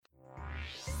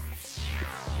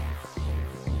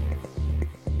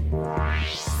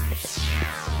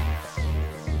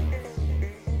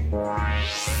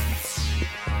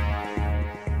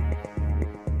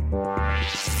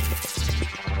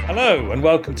Hello and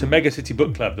welcome to Mega City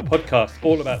Book Club, the podcast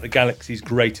all about the galaxy's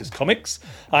greatest comics.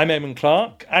 I'm Eamon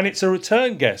Clark and it's a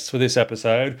return guest for this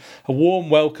episode. A warm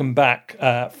welcome back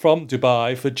from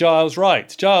Dubai for Giles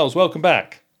Wright. Giles, welcome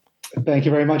back. Thank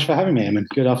you very much for having me, Eamon.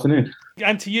 Good afternoon.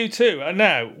 And to you too. And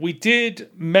now, we did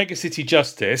Mega City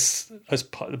Justice as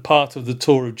part of the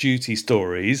Tour of Duty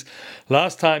stories.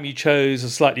 Last time you chose a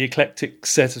slightly eclectic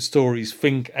set of stories,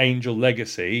 Think Angel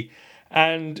Legacy.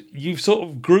 And you've sort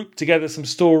of grouped together some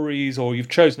stories, or you've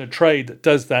chosen a trade that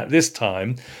does that this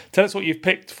time. Tell us what you've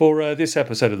picked for this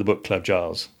episode of the book club,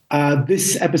 Giles.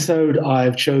 This episode,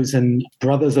 I've chosen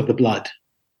Brothers of the Blood,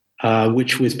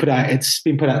 which was put out. It's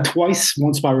been put out twice,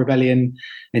 once by Rebellion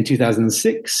in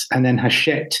 2006, and then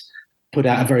Hachette put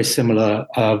out a very similar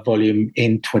volume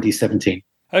in 2017.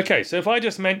 Okay, so if I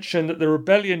just mention that the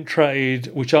Rebellion trade,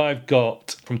 which I've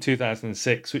got from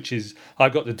 2006, which is,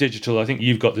 I've got the digital, I think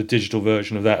you've got the digital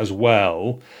version of that as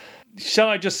well. Shall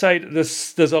I just say that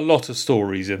there's a lot of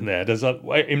stories in there?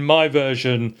 In my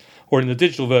version, or in the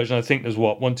digital version, I think there's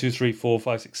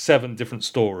 7 different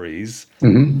stories.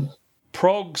 Mm-hmm.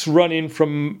 Prog's running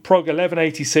from Prog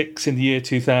 1186 in the year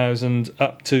 2000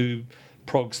 up to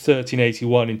Prog's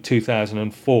 1381 in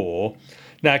 2004.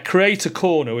 Now, Creator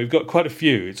Corner, we've got quite a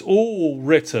few. It's all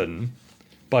written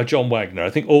by John Wagner. I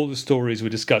think all the stories we're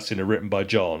discussing are written by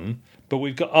John. But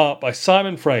we've got art by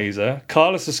Simon Fraser,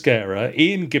 Carlos Esquerra,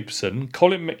 Ian Gibson,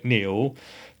 Colin McNeil,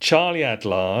 Charlie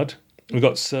Adlard. We've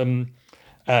got some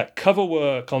cover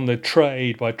work on the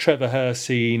trade by Trevor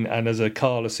Hercene, and there's a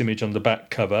Carlos image on the back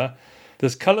cover.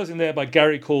 There's colours in there by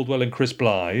Gary Caldwell and Chris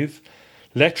Blythe.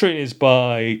 Lettering is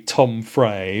by Tom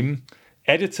Frame.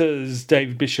 Editors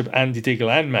David Bishop, Andy Diggle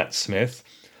and Matt Smith.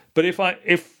 But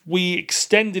if we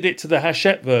extended it to the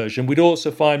Hachette version, we'd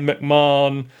also find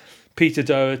McMahon, Peter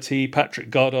Doherty, Patrick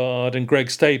Goddard and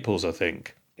Greg Staples, I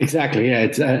think. Exactly, yeah.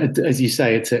 It's, as you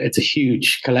say, it's a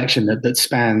huge collection that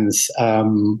spans,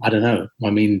 taking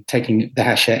the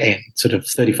Hachette in sort of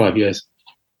 35 years.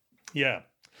 Yeah.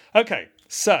 Okay,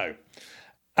 so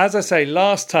as I say,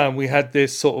 last time we had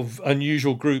this sort of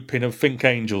unusual grouping of Think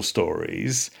Angel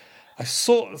stories.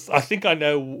 I think I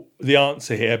know the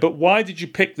answer here, but why did you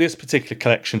pick this particular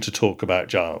collection to talk about,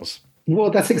 Giles?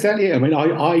 Well, that's exactly it. I mean,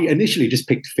 I initially just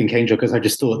picked Think Angel because I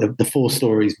just thought that the four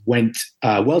stories went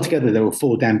well together. There were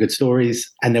four damn good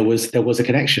stories, and there was a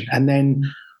connection. And then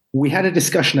we had a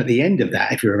discussion at the end of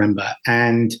that, if you remember.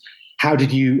 And how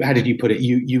did you put it?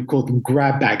 You called them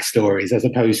grab bag stories as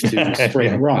opposed to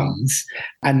straight runs.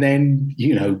 And then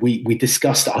we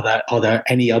discussed are there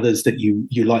any others that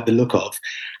you like the look of?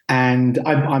 And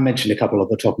I mentioned a couple off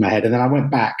the top of my head, and then I went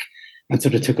back and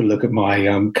sort of took a look at my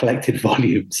collected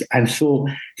volumes and thought,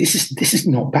 this is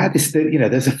not bad.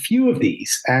 There's a few of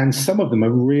these, and some of them are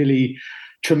really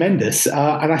tremendous.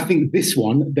 And I think this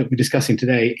one that we're discussing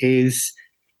today is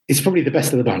probably the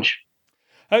best of the bunch.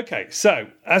 Okay, so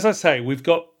as I say, we've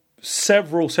got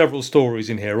several stories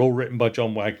in here, all written by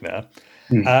John Wagner.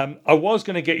 I was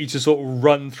going to get you to sort of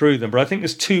run through them, but I think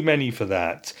there's too many for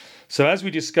that. So as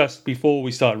we discussed before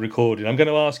we started recording, I'm going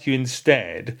to ask you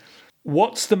instead,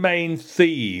 what's the main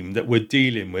theme that we're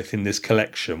dealing with in this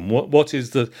collection? What is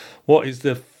the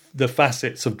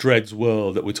facets of Dread's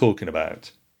world that we're talking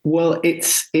about? Well,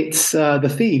 it's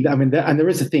the theme. I mean, and there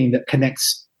is a theme that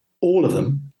connects all of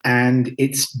them, and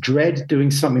it's Dread doing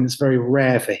something that's very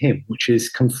rare for him, which is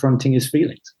confronting his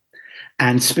feelings,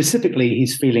 and specifically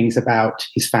his feelings about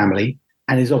his family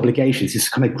and his obligations, his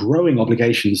kind of growing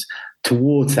obligations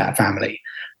towards that family.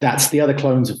 That's the other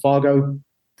clones of Fargo,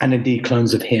 and indeed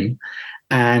clones of him,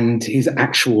 and his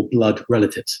actual blood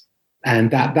relatives.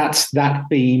 And that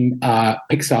theme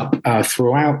picks up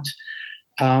throughout.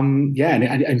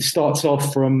 And starts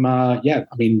off from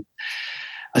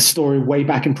a story way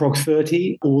back in Prog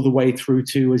 30, all the way through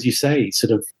to, as you say,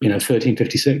 sort of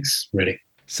 1356, really.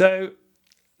 So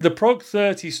the Prog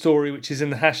 30 story, which is in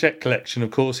the Hachette collection,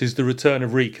 of course, is the return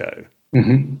of Rico,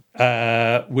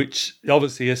 which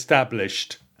obviously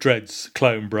established Dread's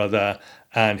clone brother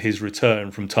and his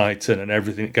return from Titan and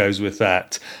everything that goes with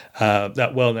that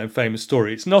well-known famous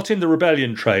story. It's not in the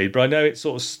Rebellion trade, but I know it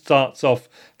sort of starts off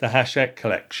the Hachette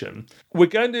collection. We're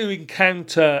going to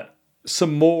encounter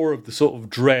some more of the sort of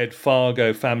Dread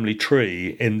Fargo family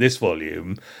tree in this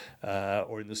volume,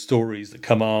 or in the stories that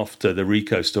come after the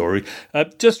Rico story.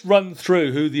 Just run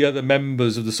through who the other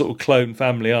members of the sort of clone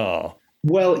family are.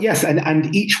 Well, yes,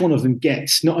 and each one of them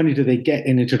gets, not only do they get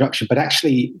an introduction, but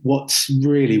actually what's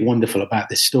really wonderful about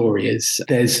this story is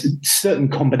there's certain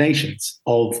combinations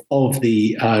of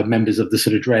the members of the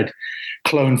sort of Dread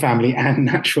clone family and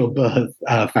natural birth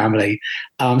family.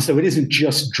 So it isn't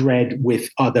just Dread with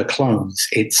other clones.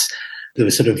 It's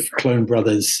the sort of clone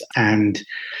brothers and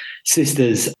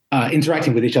sisters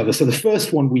interacting with each other. So the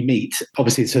first one we meet,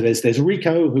 obviously, so there's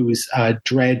Rico, who's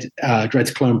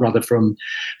Dredd's clone brother from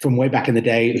way back in the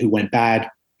day, who went bad.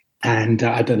 And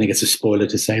I don't think it's a spoiler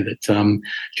to say that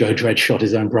Joe Dredd shot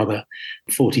his own brother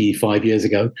 45 years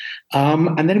ago.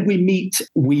 And then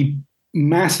we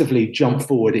massively jump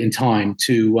forward in time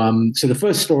to, so the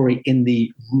first story in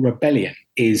the Rebellion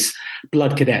is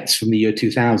Blood Cadets from the year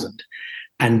 2000.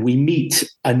 And we meet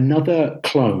another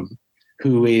clone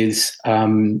who is,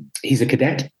 he's a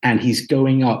cadet, and he's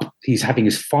having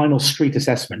his final street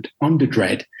assessment under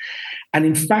Dredd. And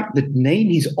in fact, the name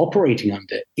he's operating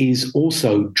under is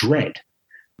also Dredd.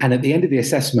 And at the end of the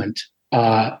assessment,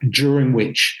 during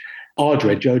which our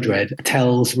Dredd, Joe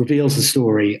Dredd, reveals the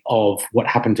story of what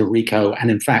happened to Rico.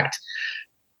 And in fact,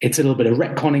 it's a little bit of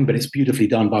retconning, but it's beautifully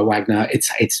done by Wagner.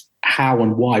 It's how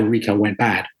and why Rico went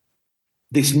bad.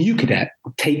 This new cadet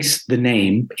takes the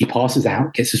name, he passes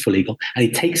out, gets his full eagle, and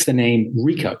he takes the name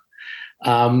Rico.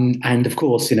 And of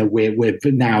course, we're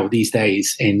now these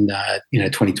days in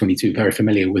 2022 very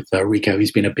familiar with Rico.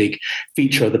 He's been a big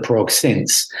feature of the prog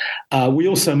since. We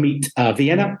also meet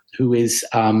Vienna, who is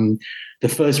the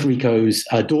first Rico's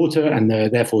daughter and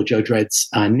therefore Joe Dredd's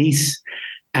niece.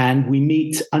 And we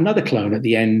meet another clone at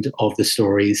the end of the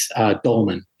stories,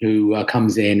 Dolman, who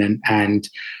comes in and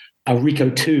Rico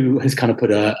too has kind of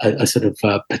put a sort of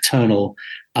paternal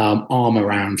arm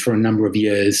around for a number of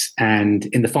years. And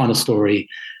in the final story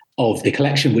of the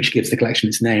collection, which gives the collection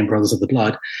its name, Brothers of the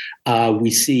Blood, we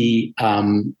see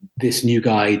this new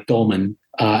guy, Dolman,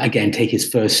 again take his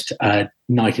first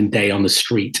night and day on the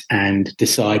street and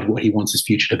decide what he wants his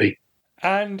future to be.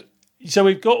 And so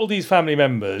we've got all these family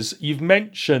members. You've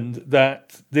mentioned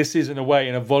that this is in a way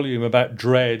in a volume about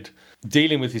Dredd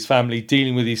dealing with his family,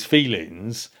 dealing with his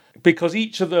feelings, because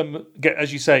each of them get,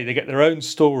 as you say, they get their own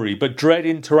story, but Dredd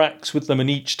interacts with them in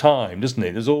each time, doesn't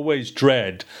he? There's always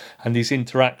Dredd and these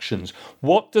interactions.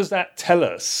 What does that tell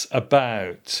us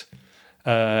about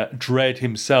Dredd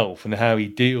himself and how he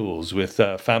deals with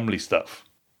family stuff?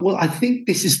 Well, I think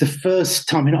this is the first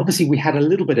time, and obviously we had a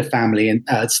little bit of family and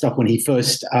stuff when he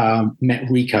first met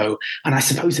Rico. And I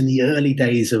suppose in the early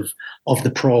days of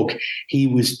the prog, he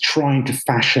was trying to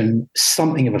fashion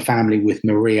something of a family with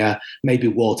Maria, maybe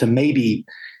Walter, maybe,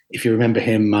 if you remember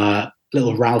him,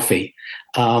 little Ralphie.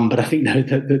 But I think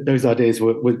those ideas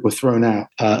were thrown out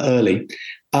early.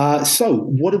 So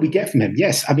what do we get from him?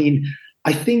 Yes, I mean,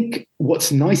 I think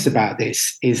what's nice about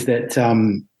this is that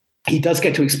he does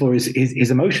get to explore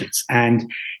his emotions,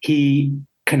 and he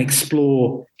can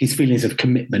explore his feelings of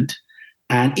commitment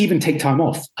and even take time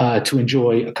off to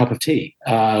enjoy a cup of tea,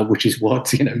 which is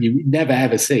what you never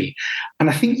ever see. And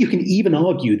I think you can even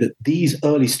argue that these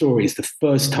early stories, the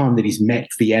first time that he's met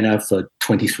Vienna for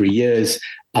 23 years,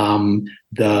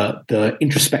 the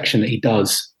introspection that he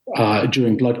does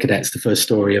during Blood Cadets, the first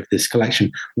story of this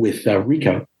collection with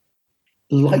Rico,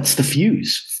 lights the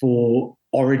fuse for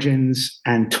Origins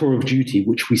and Tour of Duty,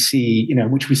 which we see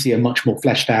a much more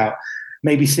fleshed out,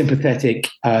 maybe sympathetic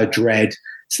Dredd.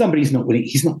 Somebody's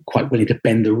he's not quite willing to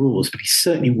bend the rules, but he's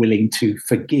certainly willing to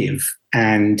forgive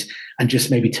and just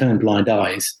maybe turn blind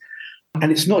eyes.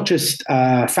 And it's not just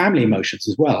family emotions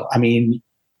as well. I mean,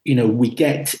 we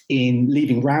get in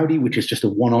Leaving Rowdy, which is just a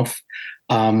one-off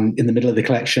in the middle of the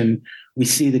collection. We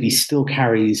see that he still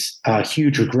carries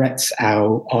huge regrets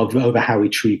over how he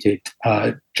treated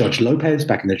Judge Lopez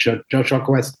back in the Judge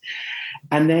Quest.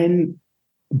 And then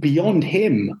beyond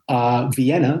him,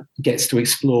 Vienna gets to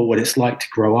explore what it's like to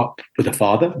grow up with a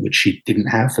father, which she didn't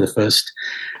have for the first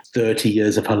 30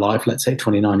 years of her life, let's say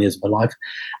 29 years of her life.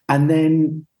 And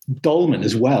then Dolman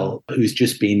as well, who's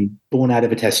just been born out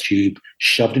of a test tube,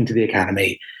 shoved into the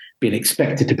academy, been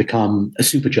expected to become a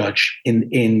super judge in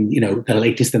the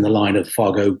latest in the line of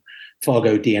Fargo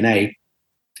DNA.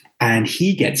 And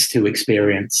he gets to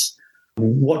experience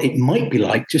what it might be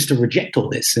like just to reject all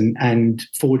this and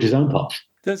forge his own path.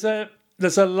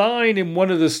 There's a line in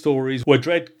one of the stories where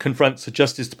Dredd confronts the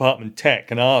Justice Department tech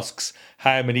and asks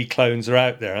how many clones are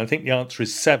out there. And I think the answer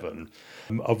is 7,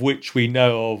 of which we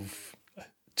know of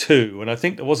 2. And I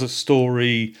think there was a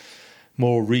story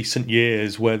more recent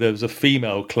years where there was a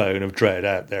female clone of Dredd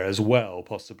out there as well,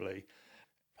 possibly.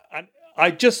 And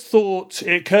I just thought,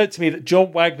 it occurred to me that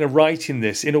John Wagner writing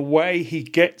this, in a way he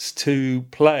gets to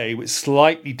play with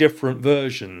slightly different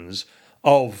versions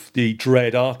of the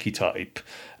Dredd archetype.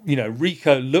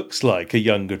 Rico looks like a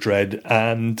younger Dredd,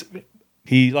 and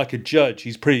he, like a judge,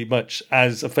 he's pretty much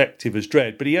as effective as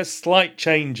Dredd, but he has slight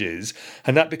changes,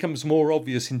 and that becomes more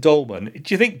obvious in Dolman.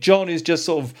 Do you think John is just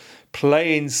sort of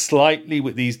playing slightly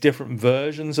with these different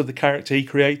versions of the character he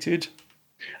created?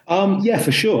 Yeah,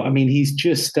 for sure. I mean, he's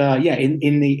just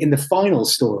in the final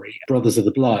story, Brothers of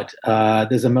the Blood.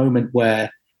 There's a moment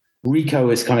where Rico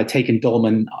has kind of taken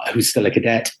Dolman, who's still a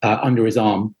cadet, under his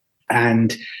arm,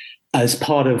 and as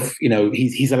part of,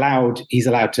 he's allowed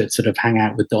to sort of hang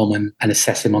out with Dolman and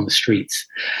assess him on the streets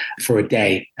for a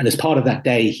day. And as part of that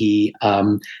day, he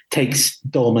takes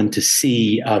Dolman to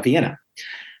see Vienna,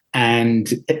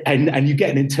 and you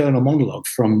get an internal monologue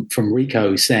from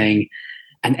Rico saying,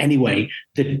 and anyway,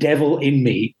 the devil in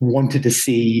me wanted to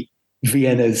see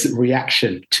Vienna's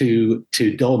reaction to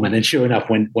Dolman, and sure enough,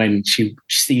 when she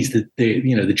sees the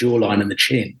jawline and the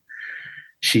chin,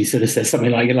 she sort of says something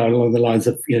like, along the lines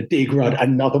of, "Dear Grud,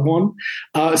 another one."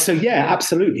 So yeah,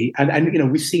 absolutely,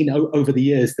 and we've seen over the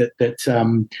years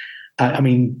that I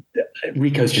mean,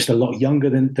 Rico's just a lot younger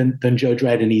than Joe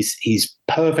Dredd, and he's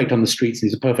perfect on the streets.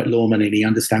 He's a perfect lawman, and he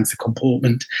understands the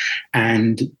comportment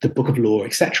and the book of law,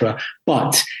 etc.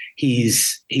 But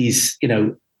he's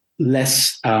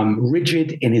less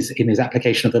rigid in his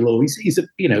application of the law.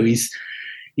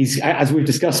 He's as we've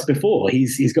discussed before.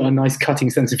 He's got a nice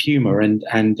cutting sense of humor and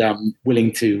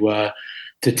willing to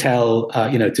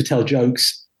tell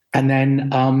jokes. And then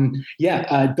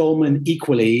Dolman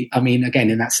equally. I mean, again,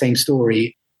 in that same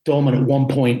story, Dolman at one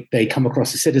point they come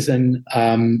across a citizen,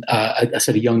 a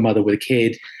sort of young mother with a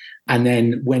kid, and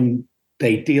then when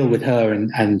they deal with her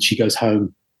and she goes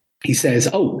home, he says,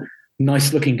 "Oh,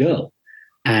 nice looking girl,"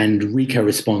 and Rico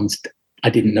responds, "I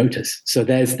didn't notice." So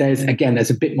there's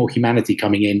a bit more humanity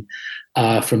coming in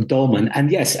from Dolman.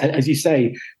 And yes, as you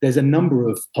say, there's a number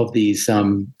of these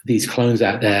clones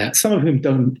out there. Some of whom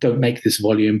don't make this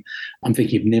volume. I'm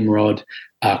thinking of Nimrod,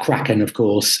 Kraken, of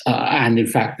course, and in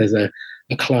fact, there's a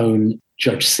clone,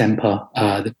 Judge Semper,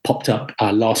 that popped up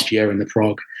last year in the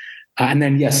prog. And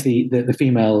then yes, the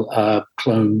female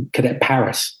clone, Cadet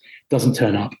Paris, doesn't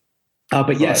turn up.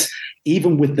 But yes,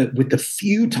 even with the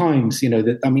few times,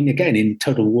 again, in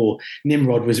Total War,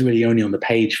 Nimrod was really only on the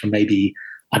page for maybe,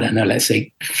 I don't know, let's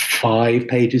say 5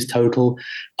 pages total.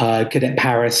 Cadet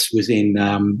Paris was in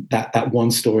that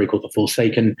one story called The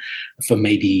Forsaken for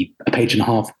maybe a page and a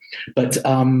half. But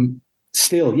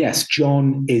still, yes,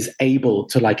 John is able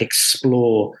to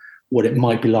explore what it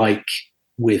might be like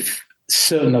with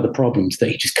certain other problems that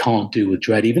he just can't do with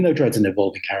Dredd, even though Dredd's an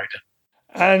evolving character.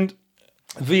 And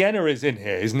Vienna is in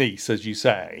here, his niece, as you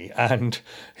say, and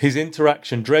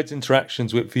Dredd's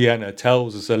interactions with Vienna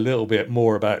tells us a little bit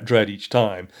more about Dredd each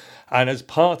time. And as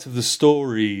part of the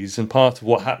stories and part of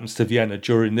what happens to Vienna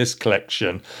during this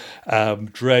collection,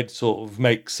 Dredd sort of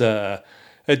makes a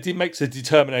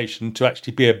determination to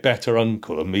actually be a better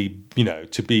uncle and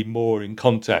to be more in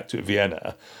contact with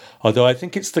Vienna. Although I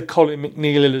think it's the Colin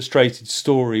McNeil illustrated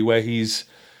story where he's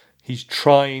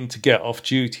trying to get off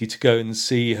duty to go and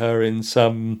see her in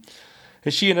some...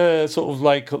 Is she in a sort of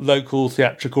local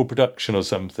theatrical production or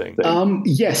something?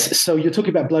 Yes. So you're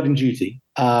talking about Blood and Duty,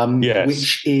 yes.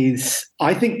 Which is,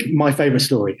 I think, my favourite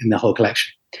story in the whole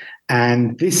collection.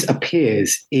 And this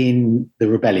appears in the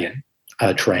Rebellion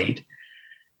trade.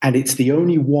 And it's the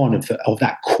only one of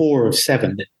that core of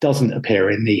 7 that doesn't appear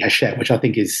in the Hachette, which I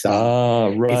think is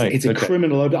right. It's a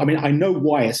criminal. I mean, I know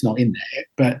why it's not in there,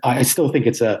 but I still think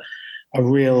it's a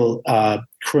real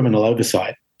criminal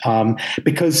oversight.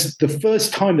 Because the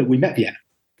first time that we met Vienna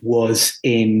was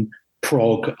in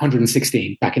Prague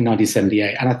 116 back in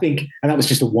 1978, and that was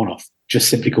just a one-off, just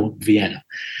simply called Vienna.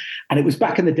 And it was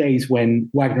back in the days when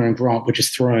Wagner and Grant were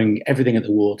just throwing everything at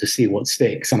the wall to see what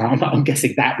sticks. And I'm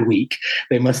guessing that week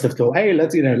they must have thought, "Hey,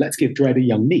 let's give Dredd a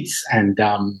young niece and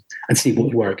see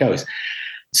where it goes."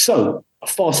 So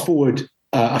fast forward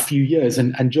a few years,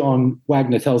 and John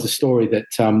Wagner tells a story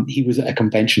that he was at a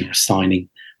convention or a signing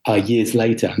years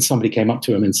later, and somebody came up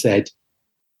to him and said,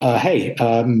 "Hey,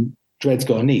 Dredd's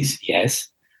got a niece." "Yes."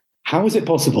 "How is it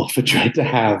possible for Dredd to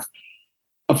have?"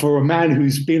 For a man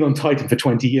who's been on Titan for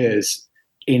 20 years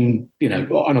on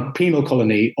a penal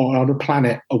colony or on a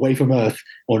planet away from Earth,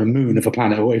 or on a moon of a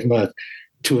planet away from Earth,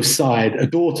 to a side, a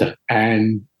daughter.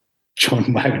 And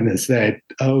John Wagner said,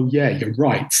 "Oh yeah, you're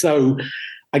right." So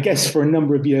I guess for a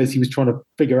number of years, he was trying to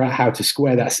figure out how to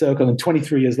square that circle. And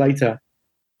 23 years later,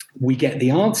 we get the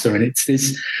answer. And it's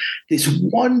this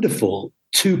wonderful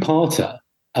 2-parter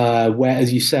where,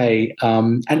 as you say,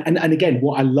 and again,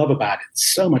 what I love about it,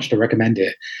 so much to recommend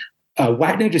it.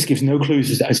 Wagner just gives no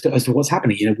clues as to what's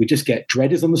happening. We just get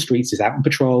Dredd is on the streets, is out on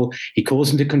patrol. He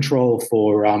calls into control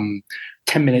for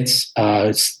 10 minutes,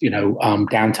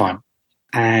 downtime,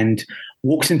 and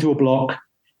walks into a block,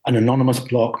 an anonymous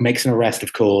block, makes an arrest,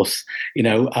 of course.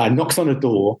 Knocks on a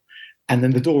door, and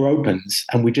then the door opens,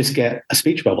 and we just get a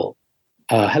speech bubble.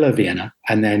 "Hello, Vienna,"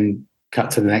 and then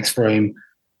cut to the next frame.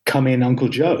 come in Uncle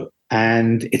Joe.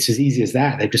 And it's as easy as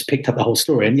that. They've just picked up the whole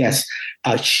story. And yes,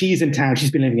 she's in town.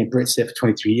 She's been living in Britsea for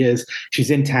 23 years.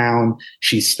 She's in town.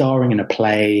 She's starring in a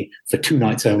play for 2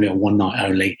 nights only or 1 night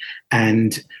only.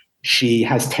 And she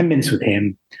has 10 minutes with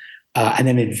him and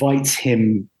then invites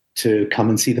him to come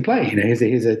and see the play. Here's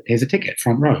a ticket,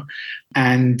 front row.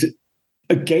 And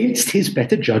against his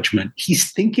better judgment,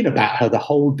 he's thinking about her the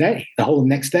whole day, the whole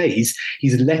next day.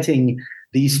 He's letting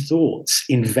these thoughts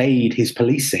invade his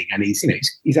policing, and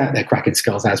he's out there cracking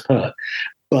skulls as per.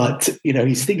 But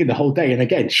he's thinking the whole day, and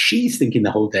again, she's thinking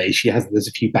the whole day. There's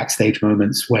a few backstage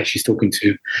moments where she's talking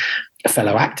to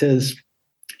fellow actors.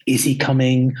 Is he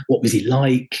coming? What was he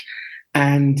like?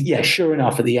 And yeah, sure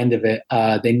enough, at the end of it,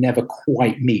 they never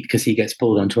quite meet because he gets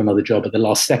pulled onto another job at the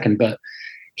last second. But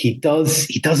he does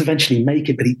eventually make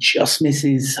it, but he just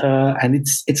misses her, and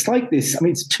it's like this. I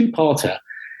mean, it's a 2-parter.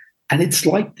 And it's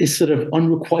like this sort of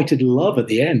unrequited love at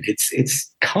the end. It's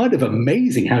kind of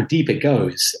amazing how deep it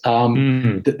goes.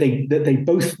 That they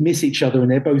both miss each other,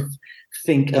 and they both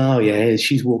think, oh yeah,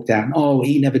 she's walked out. Oh,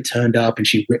 he never turned up, and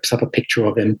she rips up a picture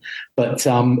of him. But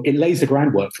it lays the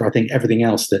groundwork for, I think, everything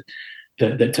else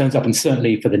that turns up, and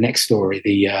certainly for the next story,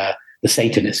 the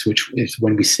Satanist, which is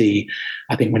when we see.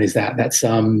 I think when is that?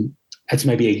 That's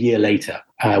maybe a year later,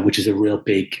 which is a real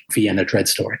big Vienna Dread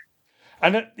story.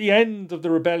 And at the end of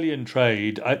the Rebellion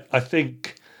trade, I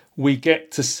think we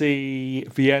get to see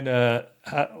Vienna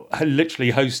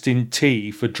literally hosting tea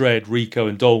for Dredd, Rico,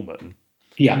 and Dolman.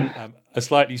 Yeah. A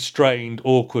slightly strained,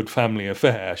 awkward family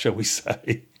affair, shall we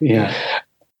say. Yeah.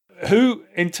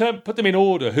 Put them in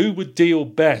order, who would deal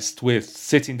best with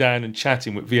sitting down and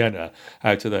chatting with Vienna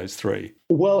out of those 3?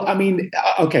 Well, I mean,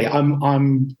 okay,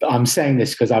 I'm saying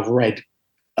this because I've read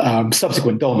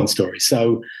subsequent Dolman stories.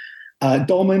 So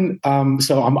Dolman,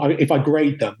 if I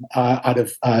grade them out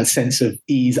of a sense of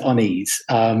ease, unease.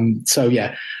 So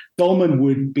yeah, Dolman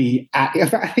would be I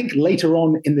think later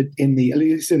on in the at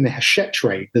least in the Hachette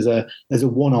trade, there's a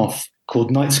one-off called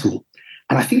Night School.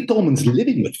 And I think Dolman's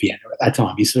living with Vienna at that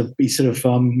time. He's sort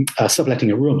of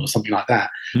subletting a room or something like that.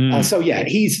 So yeah,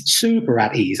 he's super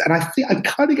at ease. And I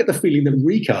kind of get the feeling that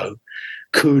Rico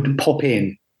could pop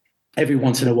in every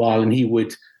once in a while, and he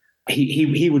would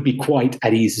be quite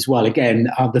at ease as well. Again,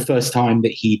 the first time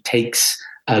that he takes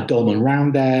Dolman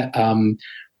round there,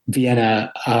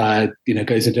 Vienna,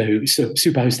 goes into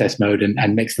super hostess mode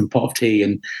and makes them a pot of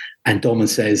tea, and Dolman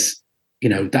says,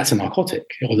 that's a narcotic,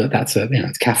 or that's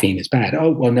it's caffeine is bad.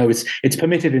 Oh well, no, it's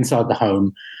permitted inside the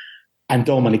home. And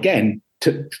Dolman again,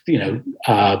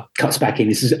 cuts back in.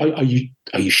 He says, "Are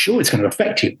you sure it's going to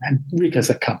affect you?" And Rico's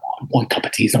like, "Come on, 1 cup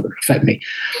of tea is not going to affect me."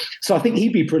 So I think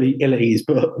he'd be pretty ill at ease,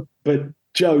 but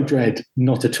Joe Dredd,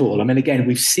 not at all. I mean, again,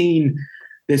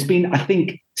 there's been, I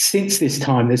think, since this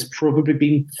time, there's probably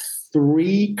been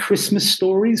 3 Christmas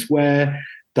stories where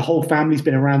the whole family's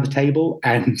been around the table,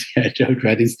 and Joe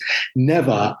Dredd is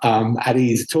never at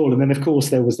ease at all. And then, of course,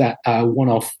 there was that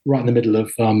one-off right in the middle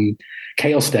of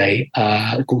Chaos Day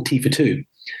called Tea for Two,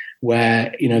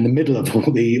 where in the middle of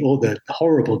all the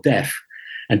horrible death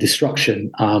and destruction,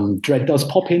 Dredd does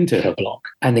pop into her block,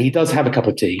 and he does have a cup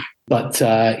of tea, but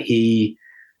he,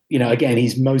 again,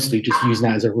 he's mostly just using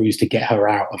that as a ruse to get her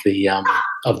out of the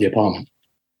apartment.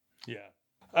 Yeah,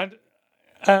 and.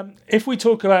 If we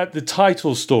talk about the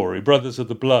title story, Brothers of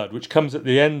the Blood, which comes at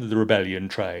the end of the Rebellion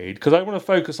trade, because I want to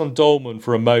focus on Dolman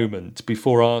for a moment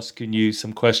before asking you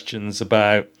some questions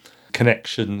about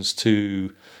connections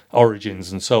to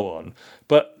origins and so on.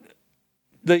 But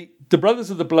the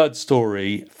Brothers of the Blood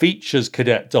story features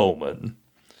Cadet Dolman.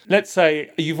 Let's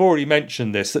say, you've already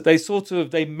mentioned this, that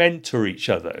they mentor each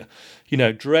other.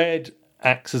 Dredd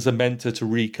acts as a mentor to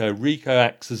Rico. Rico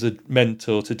acts as a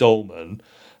mentor to Dolman.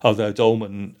 Although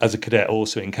Dolman, as a cadet,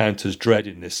 also encounters Dredd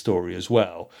in this story as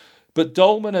well. But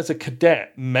Dolman, as a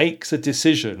cadet, makes a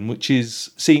decision which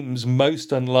seems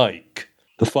most unlike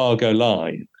the Fargo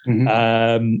line. Mm-hmm.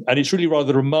 And it's really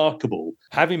rather remarkable.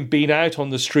 Having been out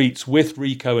on the streets with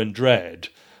Rico and Dredd,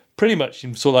 pretty much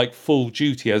in sort of like full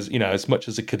duty, as much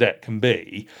as a cadet can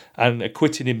be, and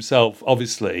acquitting himself,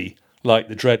 obviously, like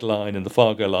the Dredd line and the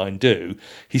Fargo line do,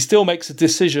 he still makes a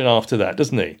decision after that,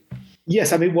 doesn't he?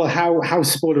 Yes, I mean, well, how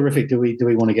spoilerific do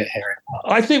we want to get here?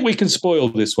 I think we can spoil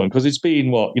this one because it's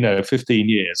been 15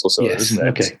 years or so, yes, isn't it?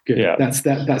 Okay, good. Yeah, that's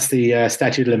the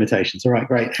statute of limitations. All right,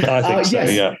 great. I think so.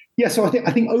 Yes. Yeah. Yeah. So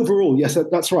I think overall, yes,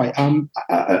 that's right.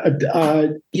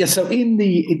 Yes. So in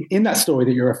that story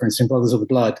that you're referencing, Brothers of the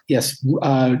Blood, yes,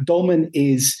 Dolman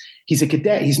he's a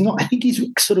cadet. He's not. I think he's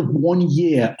sort of 1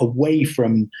 year away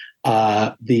from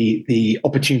the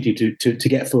opportunity to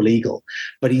get full Eagle,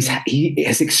 but he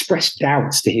has expressed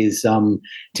doubts to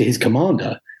his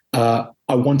commander.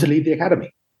 I want to leave the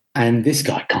academy. And this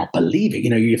guy can't believe it.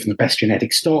 You're from the best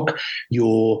genetic stock.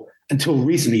 Until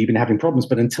recently, you've been having problems,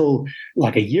 but until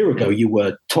like a year ago, you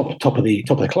were top of the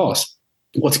class.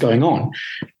 What's going on?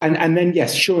 And then,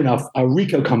 yes, sure enough,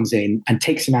 Rico comes in and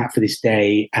takes him out for this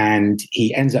day, and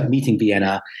he ends up meeting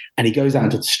Vienna, and he goes out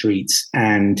into the streets,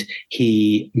 and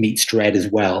he meets Dredd as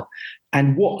well.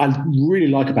 And what I really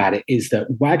like about it is that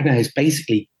Wagner has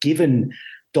basically given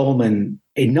Dolman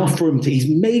enough room he's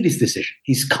made his decision.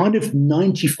 He's kind of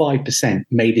 95%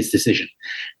 made his decision.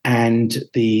 And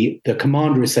the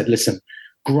commander has said, listen,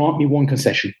 grant me one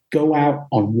concession. Go out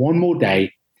on one more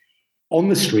day on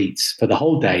the streets for the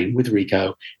whole day with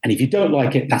Rico. And if you don't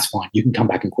like it, that's fine. You can come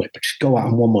back and quit, but just go out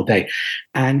on one more day.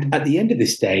 And at the end of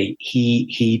this day,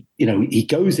 he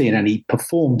goes in and he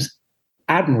performs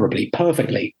admirably,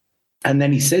 perfectly. And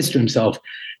then he says to himself,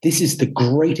 this is the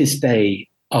greatest day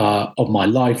of my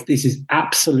life. This is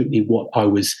absolutely what I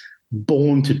was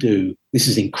born to do. This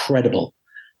is incredible.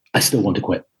 I still want to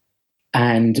quit.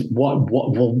 And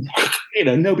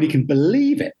nobody can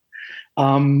believe it.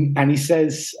 And he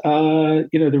says,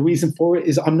 the reason for it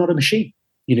is I'm not a machine.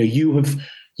 You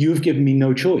have given me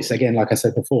no choice. Again, like I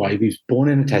said before, he was born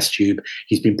in a test tube.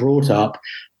 He's been brought up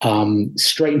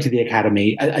straight into the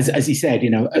academy. As he said,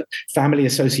 family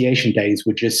association days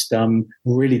were just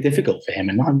really difficult for him.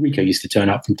 And Rico used to turn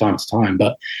up from time to time,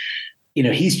 but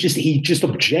he just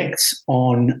objects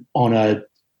on a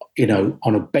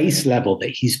base level that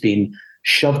he's been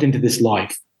shoved into this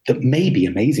life that may be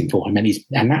amazing for him, and he's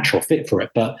a natural fit for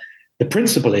it. But the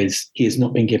principle is he has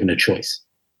not been given a choice.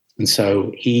 And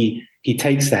so he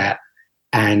takes that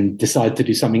and decides to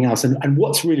do something else. And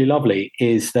what's really lovely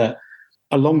is that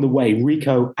along the way,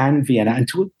 Rico and Vienna, and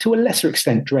to a lesser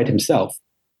extent, Dredd himself,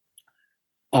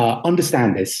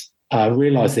 understand this,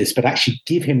 realize this, but actually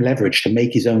give him leverage to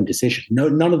make his own decision.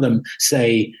 None of them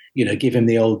say, give him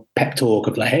the old pep talk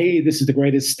of like, hey, this is the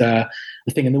greatest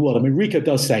thing in the world. I mean, Rico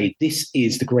does say, this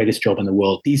is the greatest job in the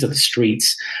world. These are the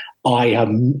streets.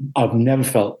 I've never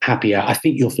felt happier. I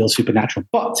think you'll feel supernatural.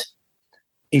 But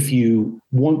if you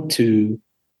want to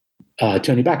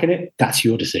turn your back on it, that's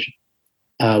your decision.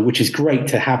 Which is great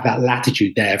to have that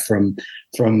latitude there from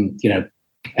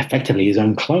effectively his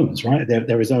own clones, right?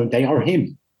 They're his own. They are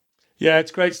him. Yeah,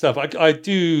 it's great stuff. I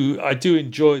do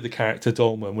enjoy the character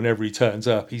Dolman whenever he turns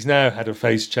up. He's now had a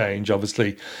face change,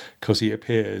 obviously, because he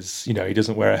appears, he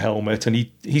doesn't wear a helmet, and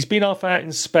he's been off out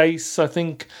in space, I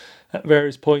think, at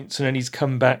various points, and then he's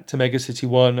come back to Mega City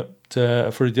 1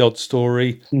 for the odd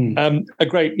story. A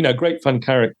great fun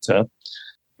character.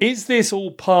 Is this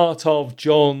all part of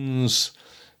John's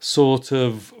sort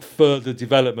of further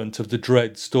development of the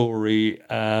Dredd story?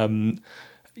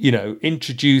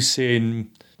 Introducing.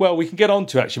 Well, we can get on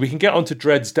to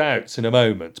Dredd's doubts in a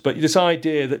moment, but this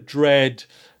idea that Dredd,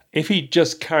 if he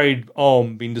just carried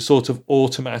on being the sort of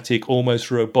automatic,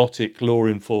 almost robotic law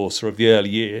enforcer of the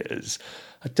early years,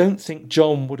 I don't think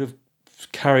John would have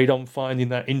carried on finding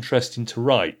that interesting to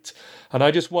write. And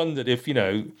I just wondered if,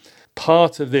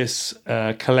 part of this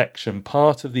collection,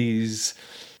 part of these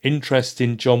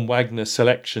interesting John Wagner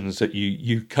selections that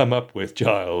you come up with,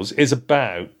 Giles, is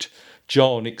about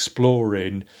John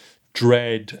exploring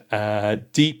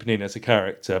Dredd, deepening as a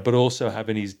character, but also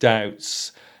having his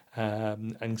doubts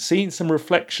and seeing some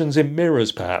reflections in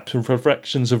mirrors, perhaps, and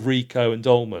reflections of Rico and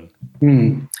Dolman.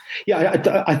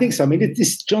 Yeah, I think so. I mean,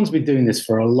 John's been doing this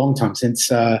for a long time,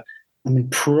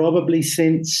 probably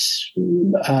since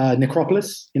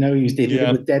Necropolis. He did it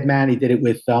with Dead Man. He did it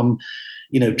with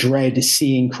Dredd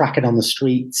seeing Kraken on the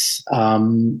streets,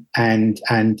 and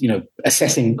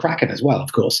assessing Kraken as well,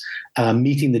 of course,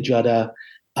 meeting the Judder.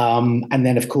 And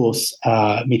then, of course,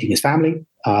 meeting his family,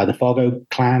 the Fargo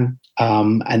clan,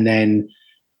 and then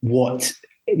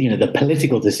the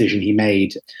political decision he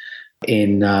made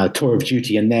in Tour of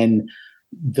Duty, and then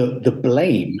the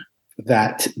blame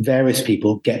that various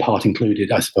people, Get Hart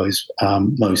included, I suppose,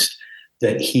 most,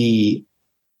 that he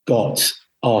got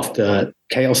after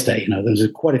Chaos Day. There's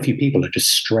quite a few people that are just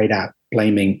straight out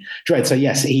blaming Dredd. So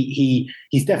yes,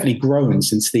 he's definitely grown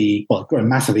grown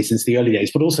massively since the early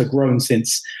days, but also grown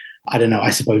since, I don't know, I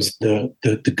suppose the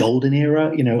golden era,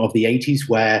 of the 80s,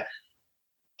 where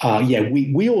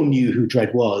we all knew who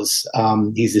Dredd was.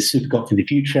 He's this super cop from the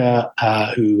future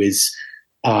who is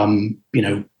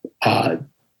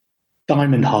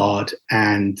diamond hard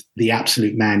and the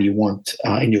absolute man you want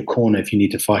in your corner if you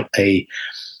need to fight any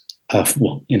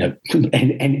time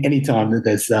that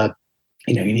there's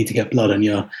you need to get blood on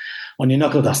your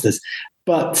knuckle dusters.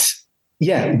 But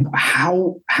yeah,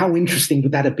 how interesting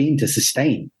would that have been to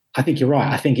sustain? I think you're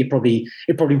right. I think it probably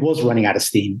was running out of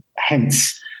steam.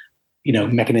 Hence,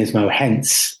 Mechanismo.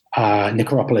 Hence,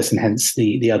 Necropolis, and hence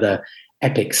the other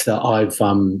epics that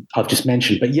I've just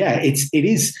mentioned. But yeah, it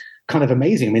is kind of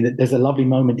amazing. I mean, there's a lovely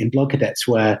moment in Blood Cadets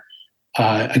where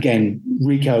again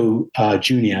Rico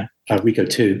Jr., Rico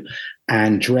 2,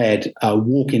 and Dredd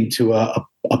walk into a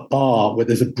bar where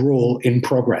there's a brawl in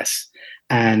progress,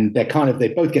 and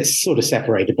they both get sort of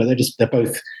separated, but they're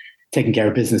both taking care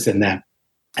of business in there,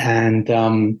 and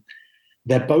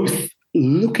they're both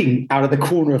looking out of the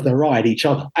corner of their eye at each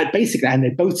other, basically, and they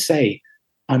both say,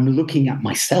 "I'm looking at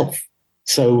myself."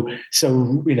 So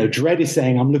Dredd is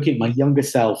saying, "I'm looking at my younger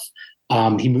self.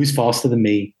 He moves faster than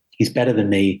me. He's better than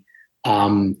me."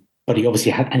 But he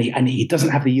obviously he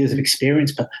doesn't have the years of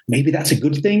experience, but maybe that's a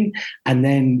good thing. And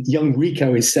then young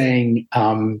Rico is saying,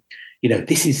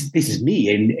 this is me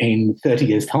in 30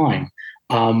 years time.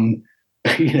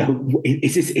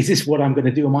 Is this what I'm going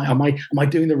to do? Am I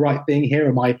doing the right thing here?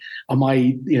 Am I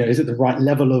is it the right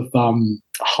level of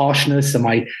harshness? Am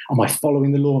I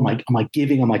following the law? Am I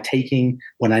giving? Am I taking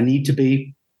when I need to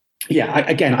be? Yeah,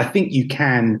 I think you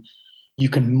can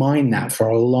mine that for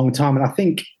a long time, and I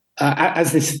think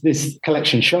as this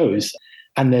collection shows.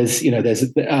 And there's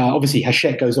obviously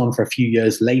Hachette goes on for a few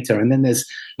years later, and then there's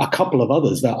a couple of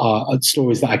others that are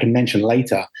stories that I can mention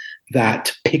later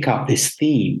that pick up this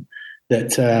theme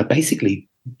that basically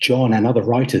John and other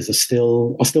writers are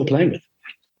still playing with.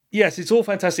 Yes, it's all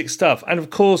fantastic stuff, and of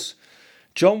course,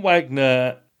 John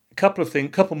Wagner. A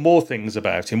couple more things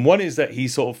about him. One is that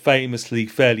he's sort of famously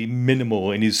fairly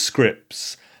minimal in his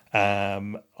scripts,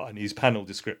 and his panel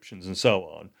descriptions, and so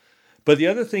on. But the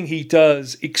other thing he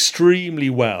does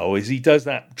extremely well is he does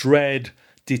that Dredd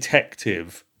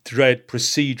detective, Dredd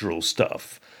procedural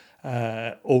stuff,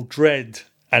 or Dredd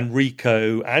and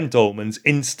Rico and Dolman's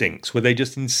instincts, where they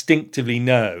just instinctively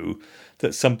know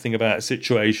that something about a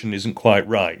situation isn't quite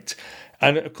right.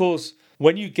 And of course,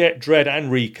 when you get Dredd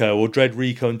and Rico, or Dredd,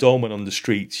 Rico and Dolman on the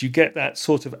streets, you get that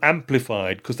sort of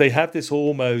amplified, because they have this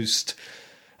almost,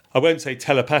 I won't say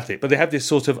telepathic, but they have this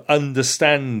sort of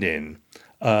understanding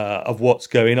of what's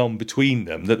going on between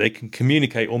them, that they can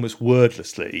communicate almost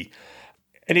wordlessly.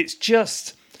 And it's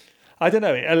just, I don't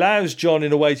know, it allows John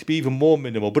in a way to be even more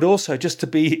minimal, but also just to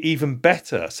be even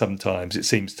better sometimes, it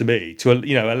seems to me, to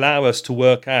allow us to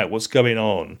work out what's going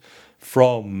on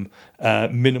from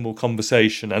minimal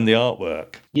conversation and the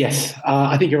artwork. Yes,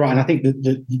 I think you're right. And I think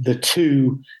the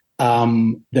two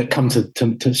that come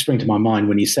to spring to my mind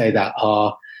when you say that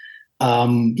are,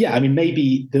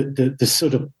 maybe the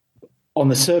sort of, on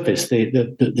the surface,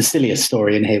 the silliest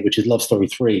story in here, which is Love Story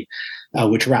 3,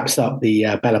 which wraps up the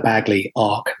Bella Bagley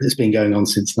arc that's been going on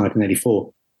since 1984.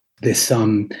 This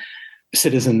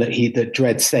citizen that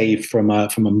Dredd saved from a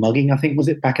mugging, I think, was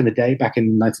it, back in the day, back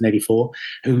in 1984,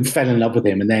 who fell in love with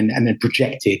him and then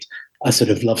projected a sort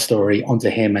of love story onto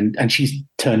him, and she's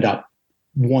turned up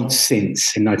once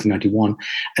since in 1991,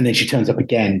 and then she turns up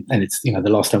again, and it's the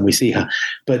last time we see her.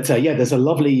 But there's a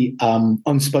lovely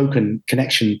unspoken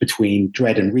connection between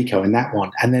Dredd and Rico in that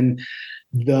one, and then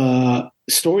the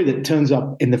story that turns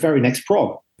up in the very next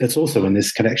prog that's also in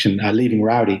this connection, Leaving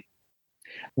Rowdy,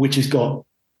 which has got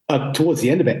towards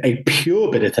the end of it a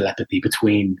pure bit of telepathy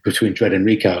between Dredd and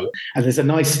Rico, and there's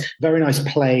a very nice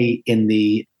play in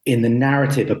the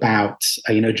narrative about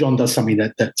John does something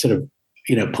that sort of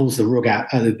pulls the rug out,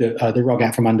 the rug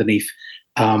out from underneath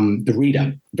the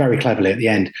reader very cleverly at the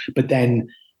end. But then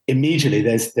immediately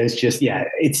there's just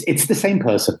it's the same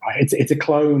person, right? It's a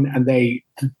clone, and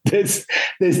there's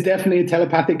definitely a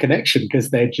telepathic connection, because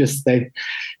they're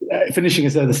finishing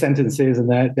as though the sentences, and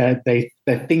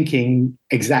they're thinking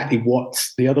exactly what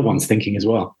the other one's thinking as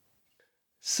well.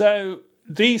 So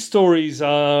these stories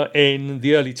are in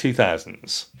the early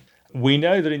 2000s. We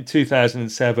know that in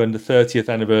 2007, the 30th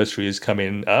anniversary is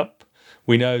coming up.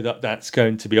 We know that that's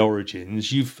going to be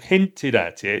Origins. You've hinted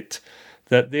at it,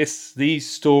 that these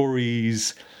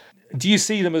stories, do you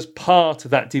see them as part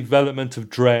of that development of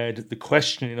Dredd, the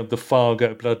questioning of the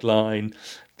Fargo bloodline,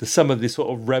 some of the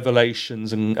sort of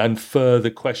revelations and further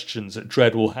questions that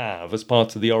Dredd will have as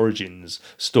part of the Origins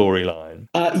storyline?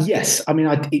 Yes. I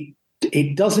mean,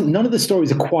 it doesn't, none of the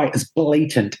stories are quite as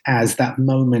blatant as that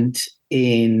moment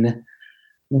in,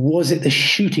 was it the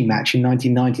shooting match in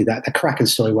 1990, that the Kraken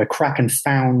story where Kraken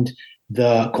found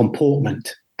the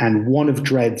comportment, and one of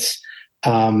Dredd's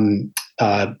notes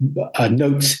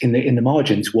in the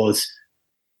margins was,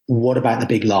 "What about the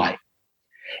big lie?"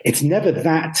 It's never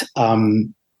that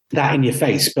in your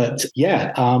face, but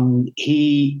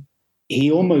he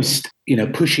almost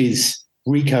pushes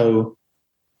Rico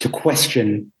to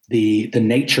question the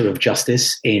nature of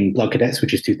justice in Blood Cadets,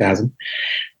 which is 2000,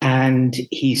 and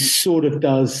he sort of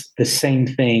does the same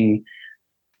thing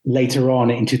later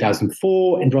on in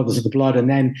 2004 in Brothers of the Blood. And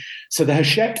then, so the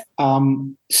Hachette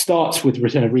starts with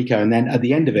Return of Rico. And then at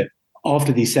the end of it,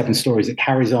 after these 7 stories, it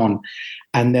carries on.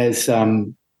 And there's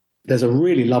a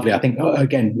really lovely, I think,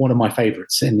 again, one of my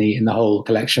favorites in the whole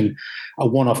collection, a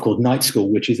one-off called Night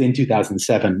School, which is in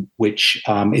 2007, which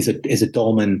is a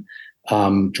Dolman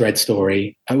Dredd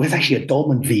story. It was actually a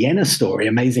Dolman Vienna story,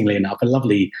 amazingly enough, a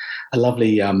lovely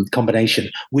combination,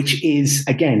 which is,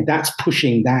 again, that's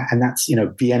pushing that, and that's,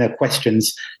 Vienna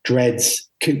questions Dredd's,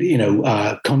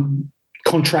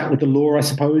 contract with the law, I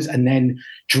suppose, and then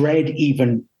Dredd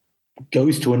even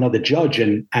goes to another judge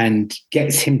and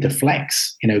gets him to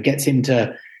flex, gets him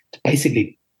to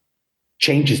basically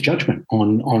change his judgment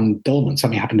on Dolman.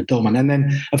 Something happened to Dolman. And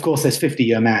then, of course, there's 50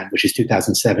 Year Man, which is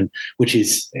 2007, which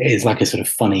is like a sort of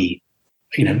funny,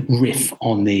 riff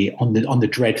on the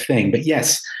Dredd thing. But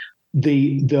yes,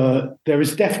 there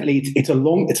is definitely, it's a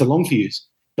long fuse.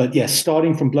 But yes,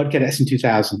 starting from Blood Cadets in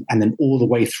 2000 and then all the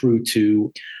way through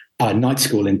to Night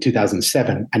School in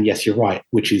 2007. And yes, you're right,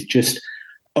 which is just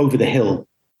over the hill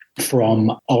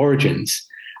from Origins.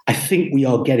 I think we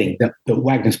are getting that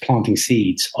Wagner's planting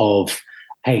seeds of,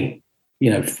 hey,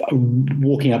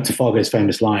 walking up to Fargo's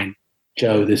famous line,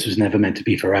 Joe, this was never meant to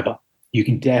be forever. You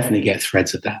can definitely get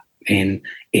threads of that in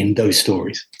those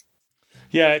stories.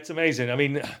 Yeah, it's amazing. I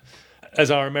mean,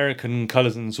 as our American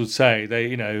cousins would say,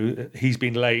 he's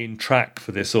been laying track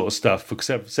for this sort of stuff for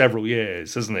several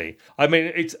years, hasn't he? I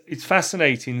mean, it's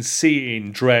fascinating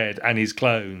seeing Dredd and his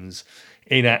clones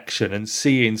in action and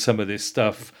seeing some of this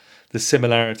stuff, the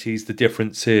similarities, the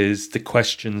differences, the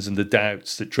questions and the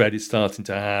doubts that Dredd is starting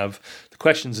to have, the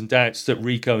questions and doubts that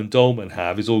Rico and Dolman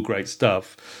have, is all great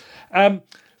stuff.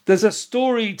 There's a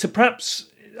story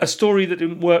that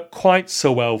didn't work quite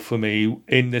so well for me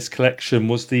in this collection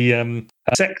was the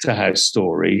Sector House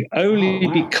story, only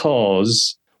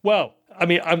because, well, I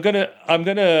mean, I'm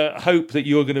gonna hope that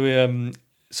you're going to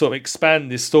sort of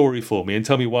expand this story for me and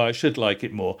tell me why I should like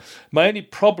it more. My only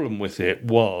problem with it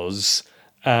was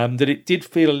that it did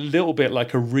feel a little bit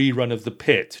like a rerun of The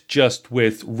Pit, just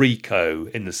with Rico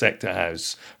in the Sector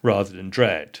House rather than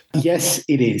Dredd. Yes,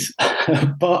 it is.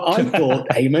 But I thought,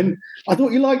 Eamon, I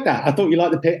thought you liked that. I thought you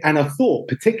liked The Pit, and I thought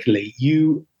particularly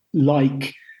you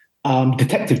like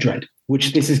Detective Dredd,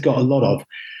 which this has got a lot of.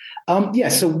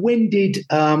 So when did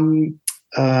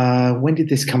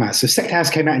this come out? So Sector House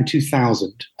came out in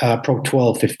 2000, Prog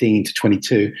 12, 15 to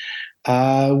 22.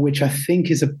 Which I think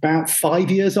is about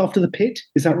 5 years after The Pit.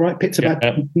 Is that right? Pit's about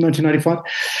 1995.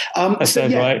 That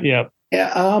sounds right, yeah.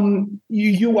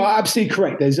 You are absolutely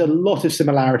correct. There's a lot of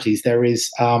similarities. There is,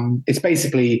 it's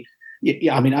basically,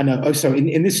 I mean, I know. Oh, so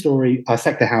in this story,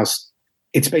 Sector House,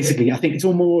 it's basically, I think it's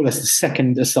all more or less the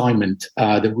second assignment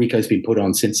that Rico's been put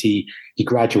on since he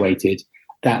graduated.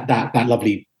 That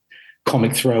lovely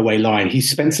comic throwaway line. He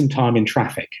spent some time in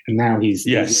traffic, and now he's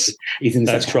in.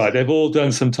 That's right. They've all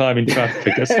done some time in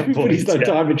traffic. At some Everybody's done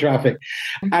time in traffic,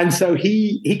 and so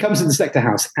he comes to the Sector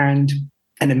House, and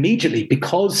immediately,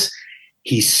 because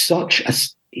he's such a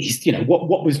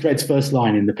what was Dredd's first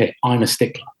line in The Pit? I'm a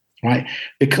stickler, right?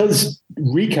 Because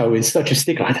Rico is such a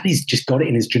stickler. I think he's just got it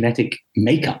in his genetic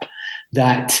makeup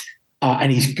that.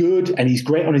 And he's good, and he's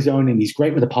great on his own, and he's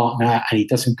great with a partner, and he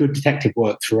does some good detective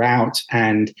work throughout.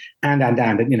 And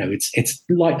it's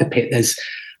like The Pit. There's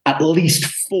at least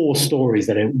 4 stories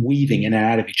that are weaving in and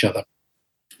out of each other.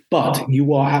 But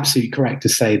you are absolutely correct to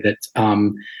say that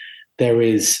there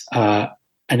is an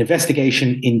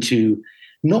investigation into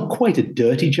not quite a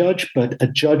dirty judge, but a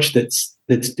judge that's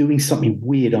doing something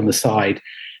weird on the side.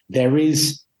 There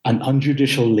is an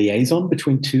unjudicial liaison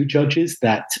between 2 judges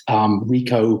that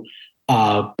Rico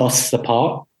busts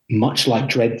apart, much like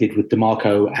Dredd did with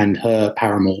DeMarco and her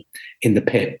paramour in The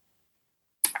Pit.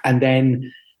 And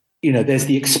then, there's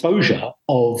the exposure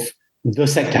of the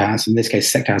Sector House, in this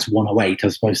case, Sector House 108,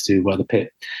 as opposed to The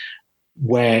Pit,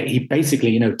 where he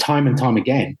basically, time and time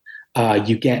again,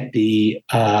 you get the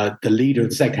leader of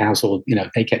the Sector House, or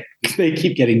they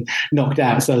keep getting knocked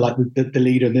out. So like the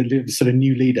leader, the sort of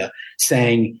new leader,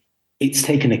 saying it's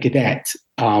taken a cadet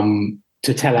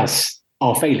to tell us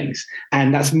our failings,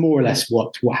 and that's more or less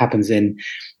what happens in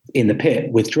The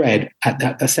Pit with Dredd at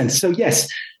that sense. So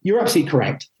yes, you're absolutely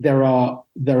correct. There are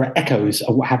echoes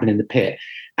of what happened in The Pit,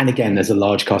 and again, there's a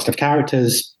large cast of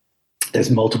characters.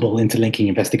 There's multiple interlinking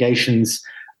investigations.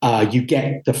 You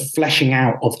get the fleshing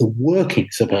out of the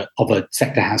workings of a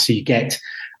Sector House. So you get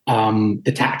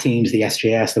the TAC teams, the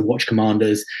SJS, the Watch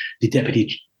Commanders, the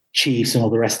deputy chiefs, and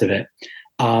all the rest of it.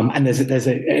 And there's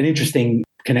an interesting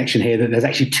connection here that there's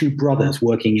actually 2 brothers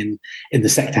working in the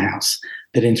Sector House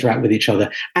that interact with each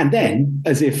other. And then,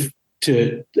 as if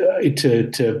to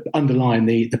underline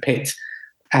the pit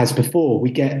as before.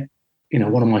 We get,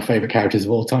 one of my favorite characters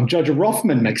of all time, Judge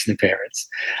Rothman, makes an appearance.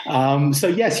 So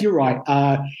yes, you're right.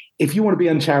 If you want to be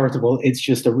uncharitable, it's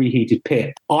just a reheated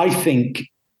pit. I think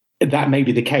that may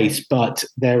be the case, but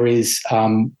there is,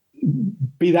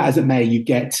 be that as it may, you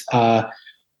get the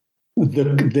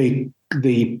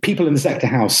people in the Sector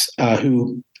House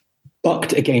who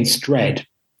bucked against Dredd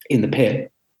in the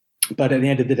pit, but at the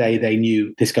end of the day, they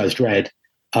knew this guy's Dredd.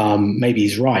 Maybe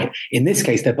he's right. In this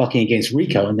case, they're bucking against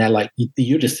Rico, and they're like,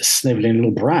 "You're just a sniveling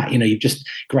little brat. You've just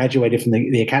graduated from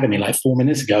the academy like 4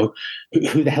 minutes ago.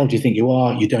 Who the hell do you think you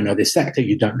are? You don't know this sector.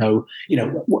 You don't know.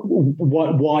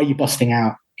 Why are you busting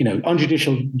out?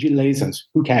 Unjudicial liaisons.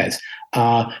 Who cares?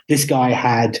 This guy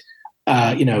had,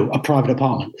 a private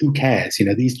apartment. Who cares?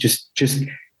 These just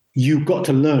you've got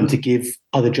to learn to give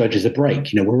other judges a break.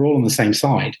 We're all on the same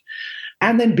side."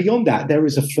 And then beyond that, there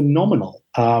is a phenomenal,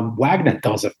 Wagner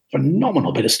does a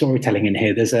phenomenal bit of storytelling in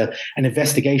here. There's an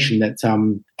investigation that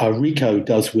Rico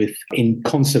does in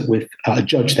concert with a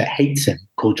judge that hates him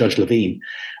called Judge Levine.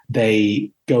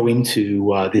 They go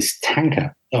into this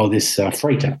tanker or this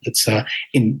freighter that's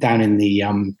down in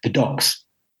the docks,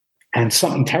 and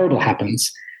something terrible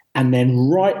happens. And then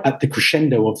right at the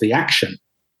crescendo of the action,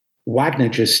 Wagner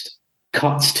just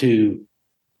cuts to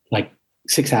like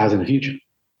 6 hours in the future.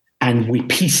 And we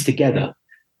piece together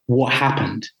what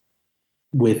happened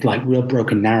with like real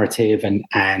broken narrative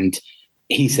and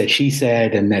he said, she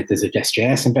said, and there's a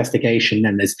SJS investigation,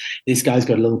 and there's this guy's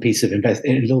got a little piece of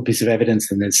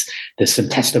evidence, and there's some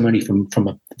testimony from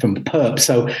the perp.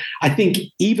 So I think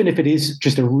even if it is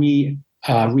just a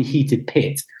reheated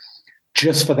pit,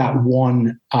 just for that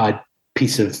one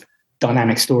piece of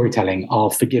dynamic storytelling, I'll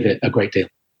forgive it a great deal.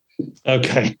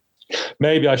 Okay.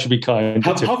 Maybe I should be kind.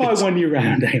 Have I won you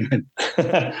round, Eamon?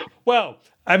 Well,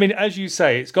 I mean, as you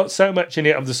say, it's got so much in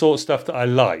it of the sort of stuff that I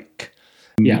like.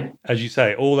 Yeah. As you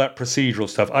say, all that procedural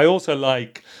stuff. I also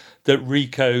like that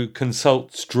Rico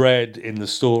consults Dredd in the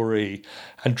story.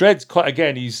 And Dredd's quite,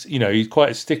 again, he's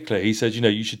quite a stickler. He says,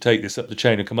 you should take this up the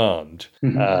chain of command,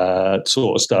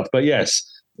 sort of stuff. But yes,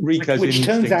 Rico's which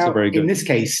turns out, are very good. In this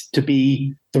case, to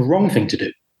be the wrong thing to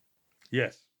do.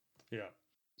 Yes.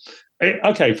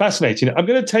 Okay, fascinating. I'm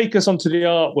going to take us onto the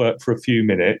artwork for a few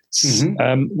minutes.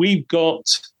 We've got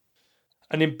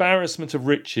an embarrassment of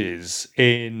riches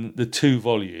in the 2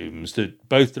 volumes,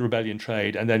 both the Rebellion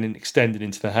Trade and then extended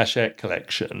into the Hachette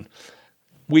collection.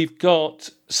 We've got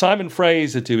Simon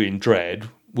Fraser doing Dredd,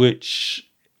 which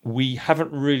we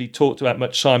haven't really talked about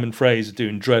much. Simon Fraser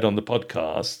doing Dredd on the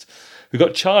podcast. We've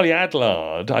got Charlie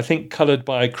Adlard, I think coloured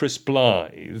by Chris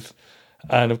Blythe.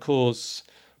 And of course,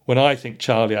 when I think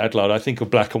Charlie Adlard, I think of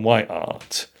black and white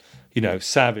art.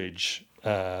 Savage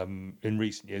in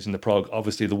recent years in the prog,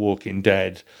 obviously The Walking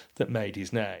Dead that made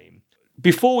his name.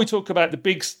 Before we talk about the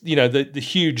big, the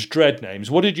huge Dredd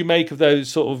names, what did you make of those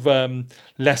sort of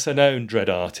lesser-known Dredd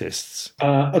artists?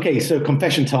 Okay, so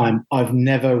confession time. I've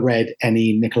never read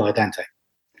any Nicolai Dante.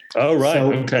 Oh, right.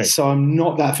 Okay. So I'm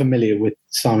not that familiar with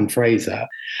Simon Fraser.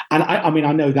 And I mean,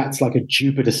 I know that's like a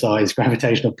Jupiter-sized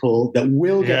gravitational pull that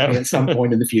will get me at some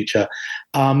point in the future.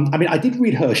 I mean, I did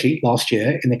read Hershey last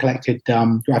year in the collected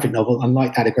graphic novel and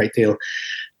liked that a great deal.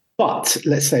 But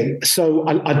let's say, so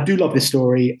I do love this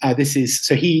story.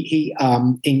 He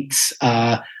inks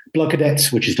Blood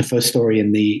Cadets, which is the first story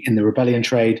in the Rebellion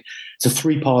Trade. It's a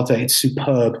 3-parter. It's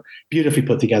superb, beautifully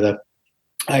put together.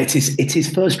 It's his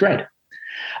first Dredd.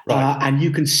 Right. And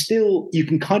you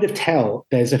can kind of tell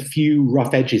there's a few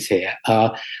rough edges here.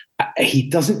 He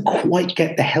doesn't quite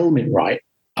get the helmet right.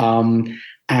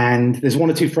 And there's 1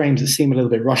 or 2 frames that seem a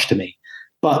little bit rushed to me,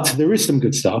 but there is some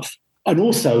good stuff. And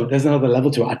also there's another level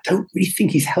to it. I don't really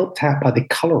think he's helped out by the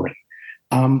coloring.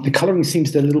 The coloring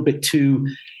seems a little bit too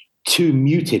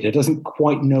muted. It doesn't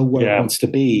quite know where it wants to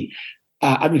be.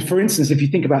 I mean, for instance, if you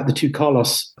think about the 2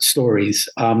 Carlos stories,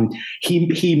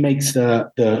 he makes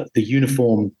the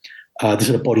uniform, the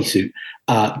sort of bodysuit,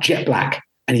 jet black,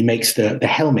 and he makes the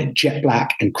helmet jet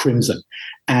black and crimson.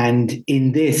 And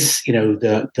in this,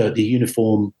 the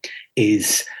uniform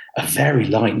is a very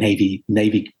light navy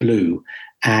blue,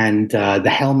 and the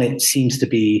helmet seems to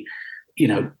be,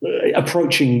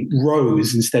 approaching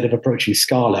rose instead of approaching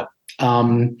scarlet.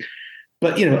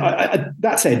 But,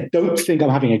 that said, don't think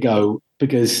I'm having a go,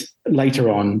 because later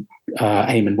on,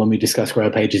 Eamon, when we discuss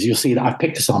Grail Pages, you'll see that I've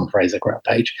picked a Simon Fraser Grail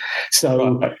Page.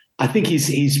 So I think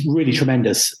he's really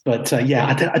tremendous. But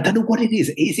I don't know what it is.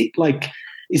 Is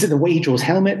it the way he draws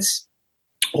helmets?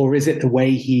 Or is it the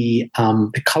way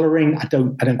the coloring? I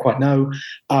don't quite know.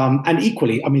 And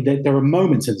equally, I mean, there are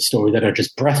moments in the story that are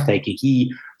just breathtaking.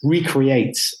 He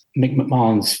recreates Mick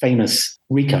McMahon's famous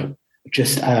Rico,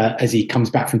 just as he comes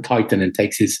back from Titan and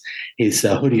takes his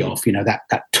hoodie off,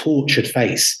 that tortured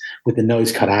face with the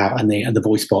nose cut out and the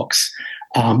voice box,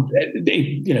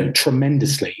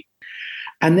 tremendously.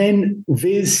 And then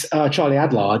Viz, Charlie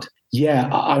Adlard,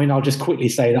 I'll just quickly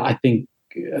say that I think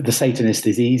The Satanist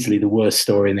is easily the worst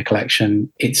story in the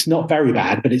collection. It's not very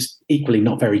bad, but it's equally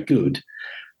not very good.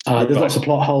 There's lots of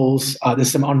plot holes.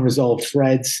 There's some unresolved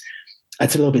threads.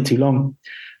 It's a little bit too long.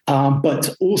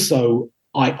 But also,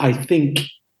 I think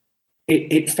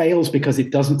it fails because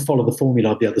it doesn't follow the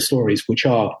formula of the other stories, which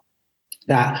are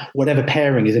that whatever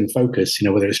pairing is in focus,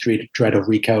 whether it's Dredd or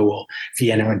Rico or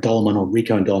Vienna and Dolman or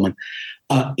Rico and Dolman,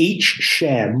 each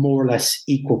share more or less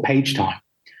equal page time.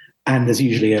 And there's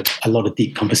usually a lot of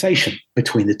deep conversation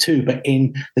between the two. But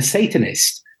in The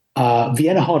Satanist,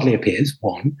 Vienna hardly appears,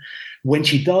 one. When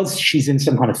she does, she's in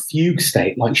some kind of fugue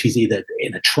state, like she's either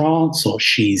in a trance or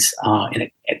she's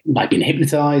like being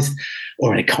hypnotized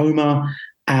or in a coma.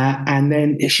 And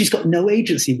then she's got no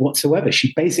agency whatsoever.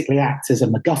 She basically acts as a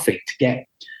MacGuffin to get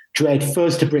Dredd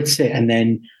first to Brit Sit and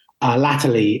then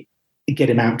latterly get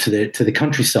him out to the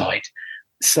countryside.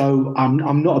 So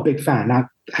I'm not a big fan. Now,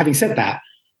 having said that,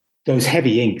 those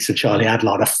heavy inks of Charlie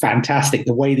Adlard are fantastic.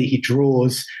 The way that he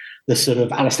draws the sort of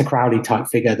Aleister Crowley type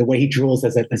figure, the way he draws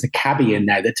there's a cabbie in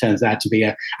there that turns out to be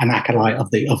an acolyte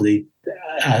of the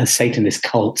Satanist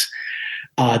cult.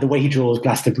 The way he draws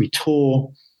Glastonbury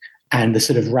Tor and the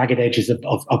sort of ragged edges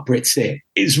of Brit Sit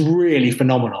is really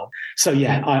phenomenal. So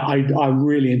I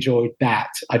really enjoyed that.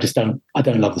 I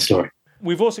don't love the story.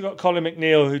 We've also got Colin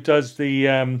McNeil, who does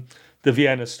the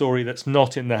Vienna story that's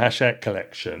not in the Hachette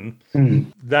collection.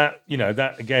 That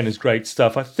again is great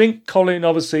stuff. I think Colin,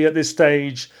 obviously at this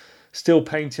stage, still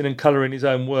painting and colouring his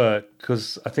own work,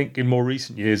 because I think in more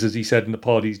recent years, as he said in the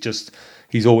pod,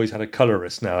 he's always had a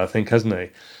colourist now, I think, hasn't he?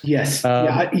 Yes.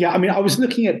 I mean, I was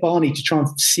looking at Barney to try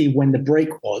and see when the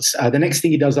break was. The next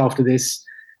thing he does after this,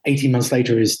 18 months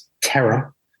later, is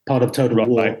Terror, part of Total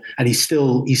War, and he's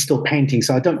still painting.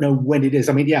 So I don't know when it is.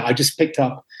 I mean, I just picked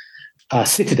up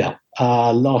Citadel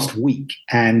last week,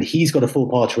 and he's got a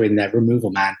 4-parter in there,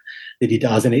 Removal Man, that he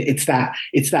does, and it's that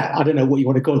I don't know what you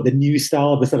want to call it, the new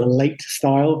style, the sort of late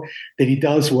style that he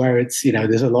does, where it's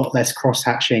there's a lot less cross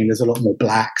hatching, there's a lot more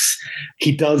blacks.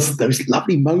 He does those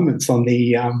lovely moments on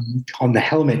the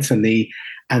helmets and the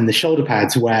shoulder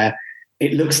pads where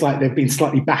it looks like they've been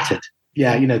slightly battered.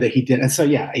 That he did, and so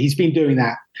he's been doing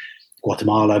that.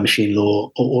 Guatemala, Machine Law,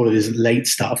 all of his late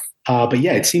stuff. But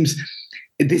it seems.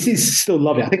 This is still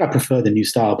lovely. I think I prefer the new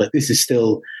style, but this is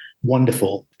still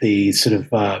wonderful. The sort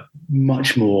of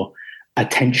much more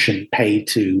attention paid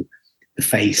to the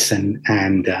face and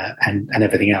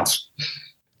everything else.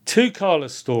 2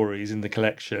 Carlos stories in the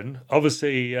collection.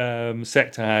 Obviously,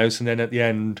 Sector House, and then at the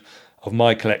end of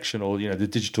my collection, or the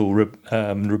Digital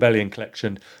Rebellion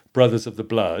collection, Brothers of the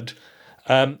Blood.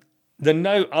 The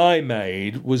note I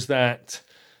made was that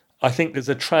I think there's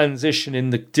a transition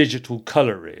in the digital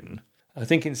colouring. I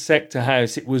think in Sector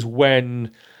House, it was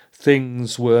when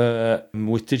things were,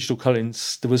 with digital colouring,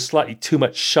 there was slightly too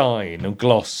much shine and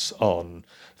gloss on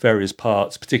various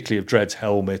parts, particularly of Dredd's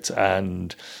helmet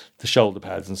and the shoulder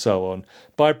pads and so on.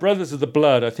 By Brothers of the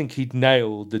Blood, I think he'd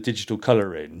nailed the digital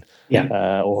colouring,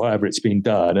 or however it's been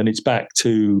done, and it's back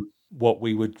to what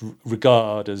we would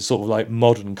regard as sort of like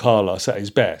modern Carlos at his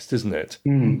best, isn't it?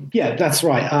 Yeah, that's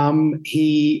right.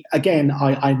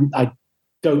 I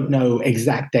don't know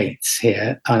exact dates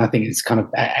here, and I think it's kind of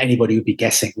anybody would be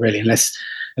guessing, really, unless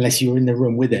you're in the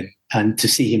room with him and to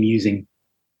see him using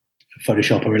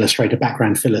Photoshop or Illustrator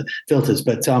background filters.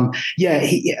 But a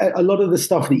lot of the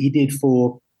stuff that he did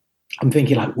for, I'm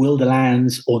thinking like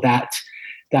Wilderlands, or that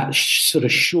sort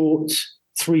of short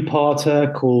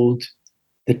 3-parter called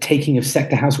The Taking of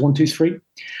Sector House 1, 2, 3,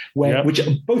 which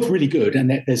are both really good, and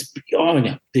there's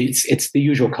it's the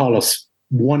usual Carlos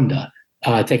wonder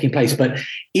taking place, but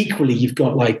equally you've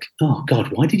got like, oh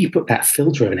god, why did you put that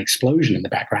filter of an explosion in the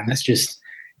background? It's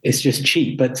just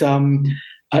cheap, but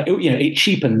it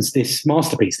cheapens this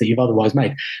masterpiece that you've otherwise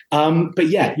made. But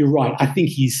you're right. I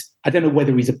think I don't know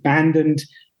whether he's abandoned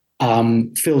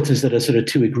filters that are sort of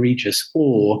too egregious,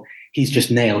 or he's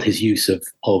just nailed his use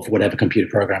of whatever computer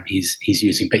program he's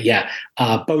using.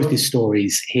 But both his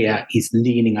stories here, he's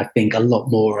leaning, I think, a lot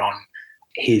more on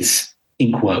his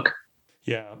ink work.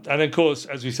 Yeah, and of course,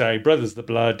 as we say, Brothers of the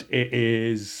Blood,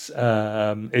 it's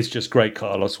just great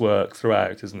Carlos work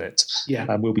throughout, isn't it? Yeah.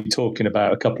 And we'll be talking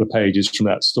about a couple of pages from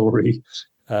that story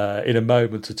in a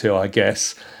moment or two, I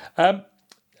guess.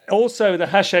 Also, the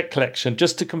Hachette collection,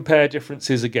 just to compare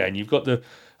differences again, you've got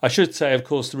I should say, of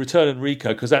course, The Return of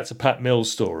Rico, because that's a Pat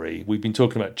Mills story. We've been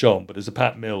talking about John, but there's a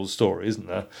Pat Mills story, isn't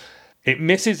there? It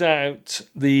misses out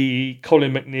the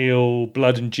Colin McNeil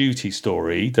Blood and Duty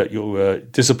story that you're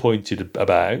disappointed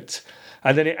about.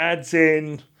 And then it adds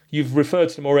in, you've referred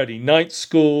to them already, Night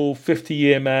School, 50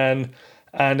 Year Man,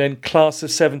 and then Class of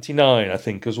 79, I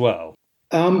think, as well.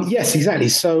 Yes, exactly.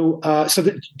 So,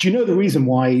 do you know the reason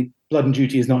why Blood and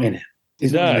Duty is not in it?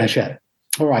 Is not in Hachette?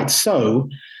 All right. So,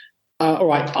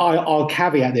 I'll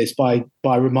caveat this by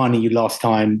reminding you last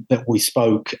time that we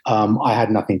spoke, I had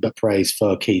nothing but praise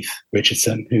for Keith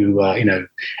Richardson, who,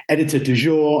 editor du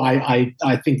jour. I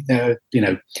think that,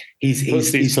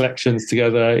 he's these collections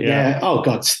together. Yeah. Oh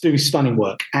God, doing stunning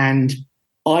work. And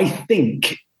I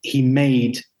think he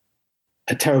made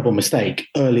a terrible mistake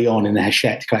early on in the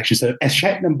Hachette collection. So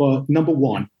Hachette number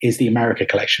one is the America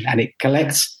collection, and it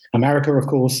collects America, of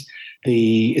course.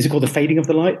 Is it called The Fading of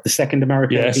the Light? The second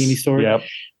American Beanie story. Yep.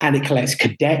 And it collects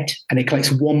Cadet, and it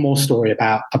collects one more story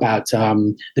about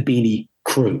the Beanie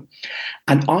crew.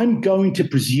 And I'm going to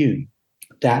presume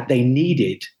that they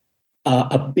needed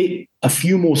a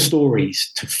few more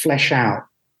stories to flesh out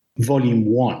volume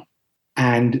one.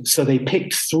 And so they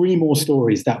picked three more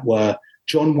stories that were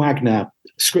John Wagner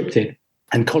scripted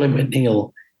and Colin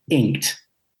McNeil inked,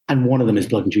 and one of them is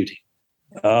Blood and Duty.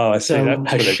 Oh, I see. So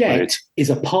Hachette is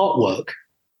a part work,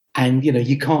 and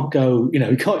you can't go,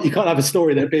 you can't have a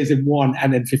story that appears in one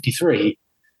and then 53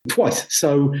 twice.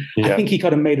 So I think he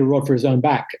kind of made a rod for his own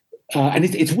back, and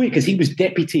it's weird because he was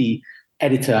deputy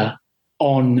editor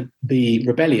on the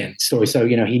Rebellion story, so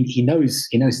he knows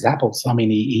his apples. I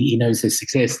mean, he knows this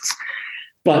exists.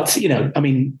 But,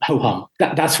 ho hum.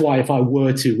 That's why if I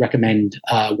were to recommend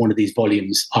one of these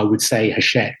volumes, I would say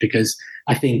Hachette, because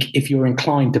I think if you're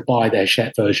inclined to buy the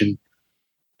Hachette version,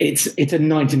 it's a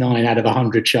 99 out of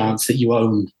 100 chance that you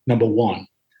own number one.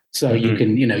 So you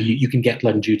can, you can get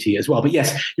Blood and Duty as well. But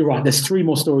yes, you're right. There's three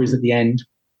more stories at the end.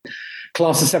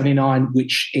 Class of 79,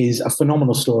 which is a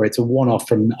phenomenal story. It's a one-off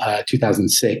from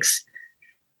 2006.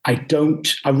 I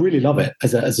really love it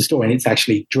as a story. And it's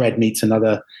actually Dredd meets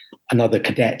another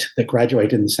cadet that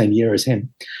graduated in the same year as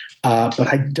him. But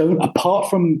I don't, apart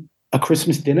from a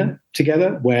Christmas dinner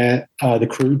together where the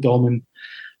crew, Dolman,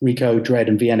 Rico, Dredd,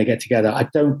 and Vienna get together, I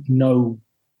don't know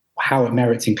how it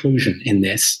merits inclusion in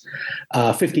this.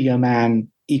 50 Year Man,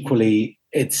 equally,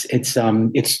 it's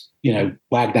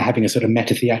Wagner having a sort of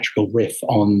meta-theatrical riff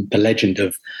on the legend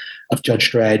of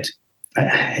Judge Dredd.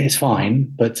 It's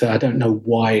fine, but I don't know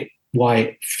why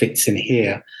it fits in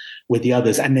here with the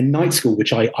others. And then Night School,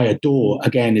 which I adore.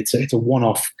 Again, it's a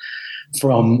one-off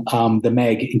from the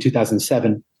Meg in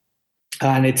 2007,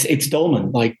 and it's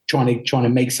Dolman like trying to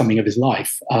make something of his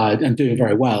life and doing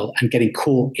very well, and getting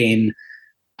caught in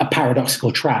a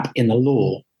paradoxical trap in the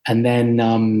law, and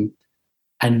then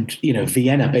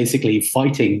Vienna basically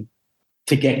fighting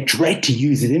to get Dredd to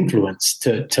use his influence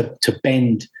to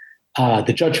bend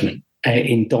the judgment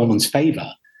in Dolman's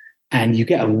favor. And you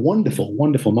get a wonderful,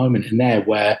 wonderful moment in there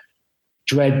where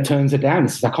Dredd turns her down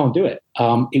and says, I can't do it.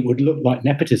 It would look like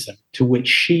nepotism, to which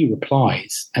she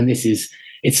replies, and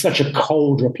it's such a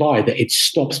cold reply that it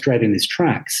stops Dredd in his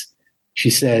tracks. She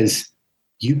says,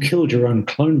 you killed your own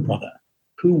clone brother.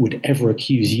 Who would ever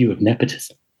accuse you of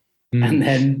nepotism? And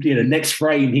then, next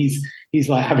frame, he's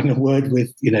like having a word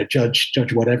with,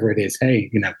 Judge whatever it is. Hey,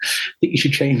 I think you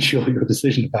should change your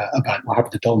decision about what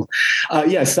happened to Dolman.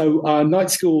 So Night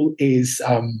School is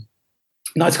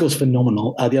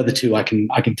phenomenal. The other two I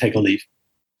can take or leave.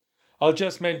 I'll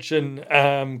just mention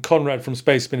Conrad from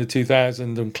Space Spinner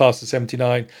 2000 and Class of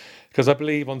 79, because I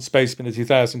believe on Space Spinner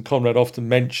 2000, Conrad often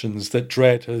mentions that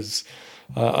Dredd has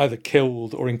either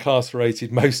killed or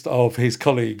incarcerated most of his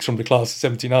colleagues from the Class of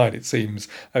 79, it seems,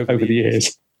 over the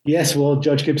years. Yes, well,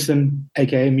 Judge Gibson,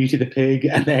 a.k.a. Muty the Pig,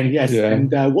 and then,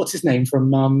 and what's his name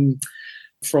from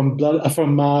Tour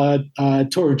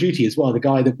of Duty as well, the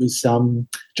guy that was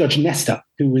Judge Nestor,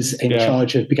 who was in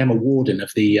charge of, became a warden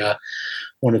of the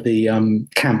one of the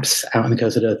camps out on the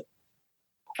coast of Earth.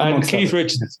 And Keith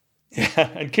Richardson. Yeah,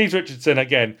 and Keith Richardson,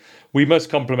 again, we must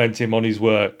compliment him on his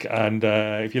work. And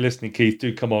if you're listening, Keith,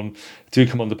 do come on the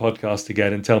podcast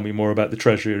again and tell me more about the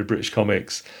treasury of British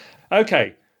comics.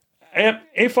 Okay,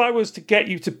 if I was to get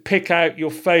you to pick out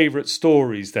your favourite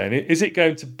stories, then is it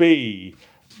going to be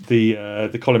the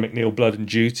Colin McNeil Blood and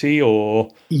Duty or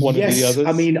one of the others?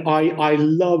 I mean, I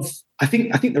love. I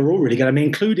think they're all really good. I mean,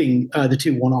 including the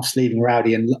two one-offs, Leaving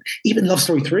Rowdy, and even Love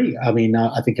Story 3. I mean,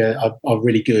 I think are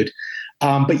really good.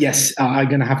 But yes, I'm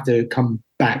going to have to come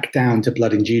back down to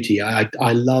Blood and Duty. I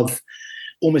love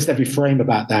almost every frame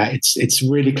about that. It's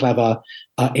really clever.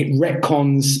 It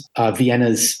retcons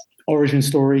Vienna's origin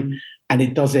story, and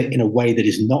it does it in a way that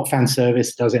is not fan service.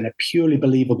 It does it in a purely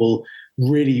believable,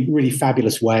 really, really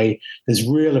fabulous way. There's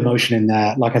real emotion in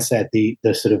there. Like I said, the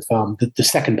sort of the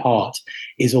second part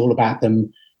is all about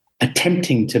them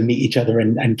attempting to meet each other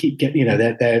and keep getting,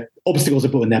 their obstacles are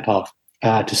put in their path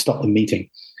to stop them meeting.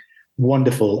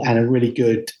 Wonderful, and a really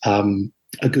good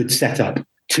a good setup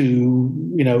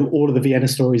to all of the Vienna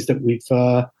stories that we've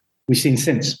seen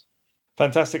since.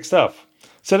 Fantastic stuff.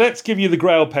 So let's give you the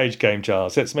Grail page game,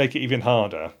 Giles. Let's make it even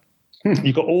harder.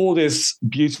 You've got all this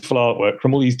beautiful artwork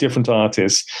from all these different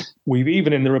artists. We've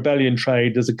even in the Rebellion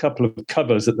trade, there's a couple of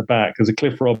covers at the back. There's a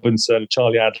Cliff Robinson,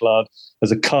 Charlie Adlard.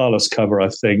 There's a Carlos cover, I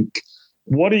think.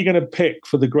 What are you going to pick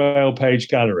for the Grail page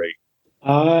gallery?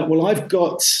 Well, I've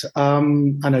got. I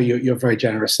know you're very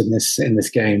generous in this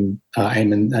game,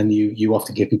 Eamon, and you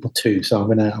often give people two. So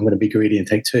I'm gonna be greedy and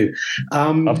take two.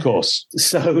 Of course.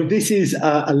 So this is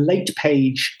a late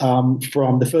page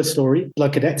from the first story,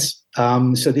 Blood Cadets.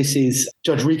 So this is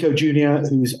Judge Rico Jr.,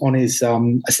 who's on his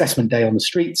assessment day on the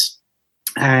streets,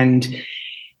 and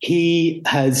he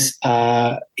has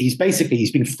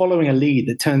he's been following a lead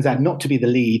that turns out not to be the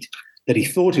lead that he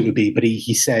thought it would be, but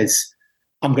he says,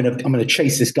 I'm gonna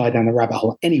chase this guy down the rabbit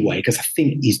hole anyway because I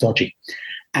think he's dodgy.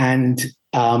 And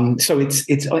so it's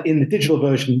in the digital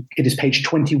version. It is page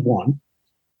 21,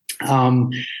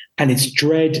 and it's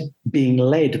Dredd being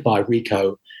led by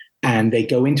Rico, and they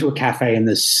go into a cafe and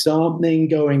there's something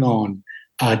going on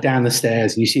down the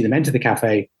stairs. And you see them enter the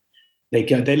cafe. They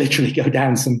literally go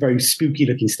down some very spooky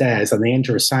looking stairs, and they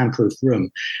enter a soundproof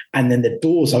room, and then the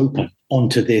doors open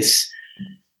onto this.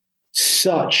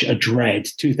 Such a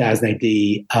Dredd 2000 AD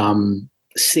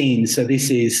scene. So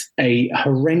this is a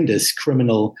horrendous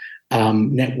criminal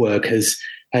network has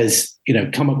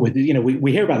come up with,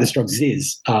 we hear about this drug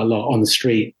Ziz a lot on the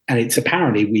street, and it's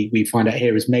apparently we find out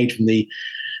here is made from the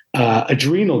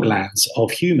adrenal glands of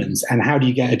humans. And how do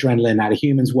you get adrenaline out of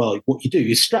humans? Well, what you do,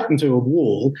 you strap them to a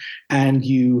wall and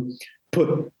you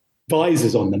put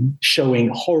visors on them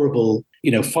showing horrible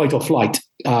fight or flight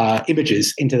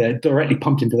images directly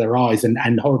pumped into their eyes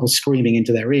and horrible screaming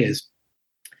into their ears.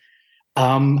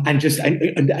 And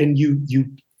you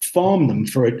farm them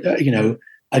for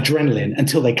adrenaline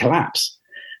until they collapse.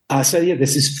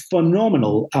 This is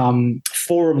phenomenal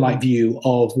forum-like view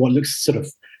of what looks sort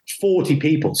of 40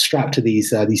 people strapped to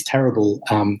these terrible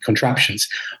contraptions.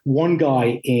 One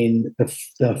guy in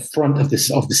the front of the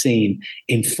scene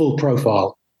in full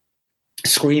profile,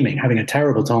 screaming, having a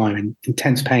terrible time in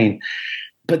intense pain.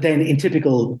 But then in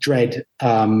typical Dredd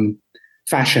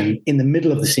fashion, in the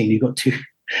middle of the scene, you've got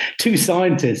two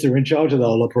scientists who are in charge of the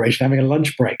whole operation having a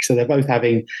lunch break. So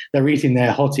they're eating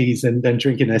their hotties and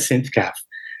drinking their synth caf.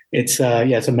 It's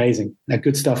amazing.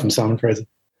 Good stuff from Simon Fraser.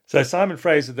 So Simon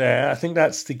Fraser there, I think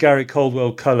that's the Gary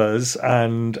Caldwell colours,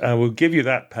 and we'll give you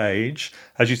that page,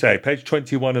 as you say, page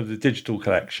 21 of the digital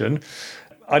collection.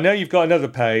 I know you've got another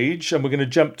page, and we're going to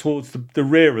jump towards the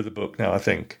rear of the book now, I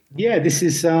think. Yeah, this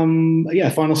is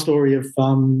final story of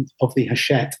the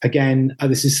Hachette. Again,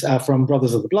 this is from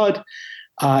Brothers of the Blood.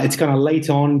 It's kind of late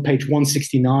on, page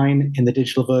 169 in the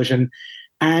digital version.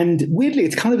 And weirdly,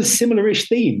 it's kind of a similar-ish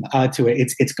theme to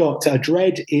it. It's got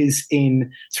Dredd is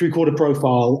in three-quarter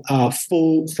profile,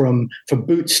 full from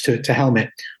boots to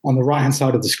helmet on the right-hand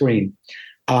side of the screen.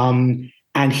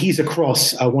 And he's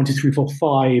across 1, 2, 3, 4,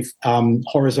 5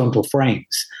 horizontal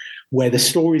frames where the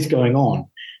story's going on.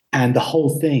 And the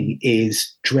whole thing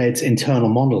is Dredd's internal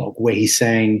monologue where he's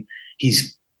saying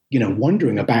he's,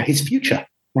 wondering about his future,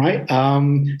 right?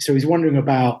 So he's wondering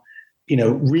about,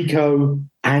 Rico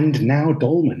and now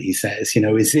Dolman, he says,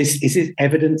 is this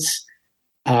evidence,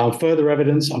 further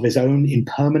evidence of his own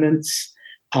impermanence?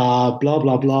 Blah,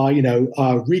 blah, blah.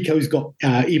 Rico's got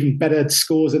even better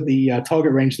scores at the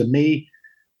target range than me.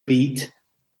 Beat,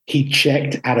 he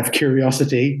checked out of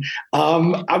curiosity.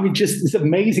 Just this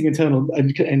amazing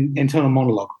internal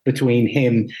monologue between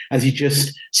him as he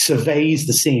just surveys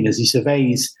the scene, as he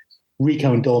surveys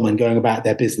Rico and Dolman going about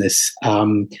their business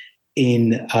in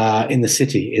the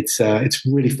city. It's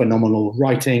really phenomenal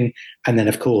writing, and then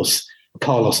of course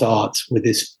Carlos art with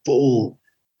this full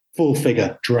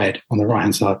figure Dredd on the right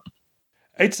hand side.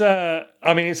 It's a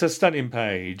stunning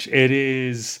page. It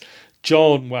is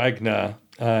John Wagner.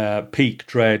 Peak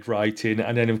Dredd writing,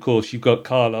 and then of course you've got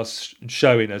Carlos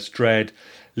showing us Dredd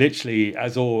literally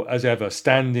as ever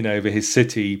standing over his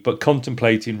city but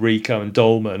contemplating Rico and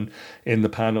Dolman in the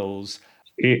panels.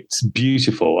 It's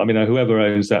beautiful. Whoever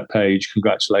owns that page,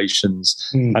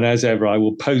 congratulations. And as ever, I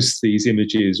will post these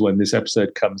images when this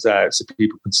episode comes out so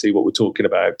people can see what we're talking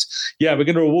about. Yeah, we're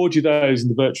going to award you those in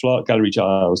the virtual art gallery,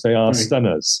 Giles. They are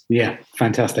stunners. Yeah,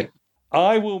 fantastic.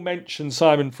 I will mention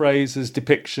Simon Fraser's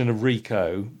depiction of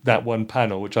Rico, that one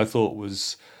panel, which I thought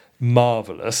was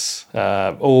marvellous.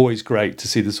 Always great to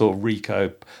see the sort of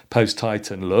Rico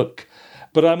post-Titan look.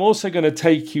 But I'm also going to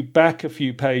take you back a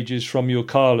few pages from your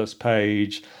Carlos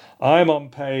page. I'm on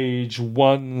page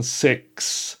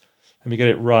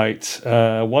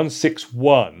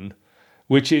 161,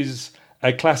 which is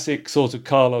a classic sort of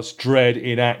Carlos Dread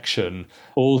in action.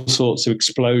 All sorts of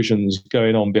explosions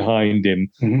going on behind him.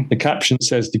 Mm-hmm. The caption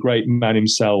says the great man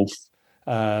himself.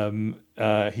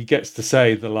 He gets to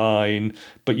say the line,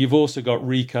 but you've also got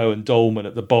Rico and Dolman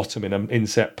at the bottom in an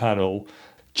inset panel.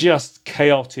 Just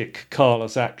chaotic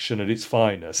Carlos action at its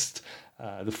finest.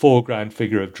 The foreground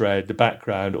figure of Dread, the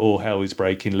background, all hell is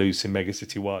breaking loose in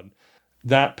Megacity 1.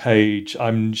 That page,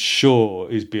 I'm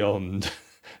sure, is beyond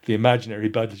the imaginary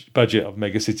budget of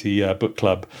Megacity Book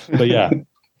Club. But yeah,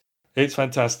 it's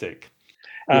fantastic.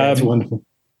 It's wonderful.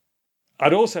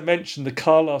 I'd also mention the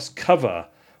Carlos cover,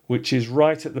 which is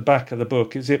right at the back of the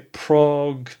book. Is it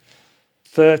Prog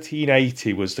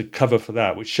 1380 was the cover for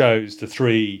that, which shows the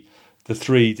three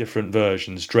different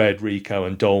versions, Dread, Rico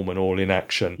and Dolman all in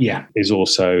action. Yeah. Is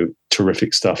also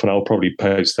terrific stuff. And I'll probably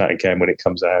post that again when it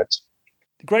comes out.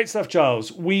 Great stuff,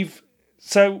 Giles. We've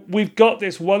got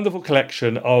this wonderful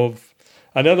collection of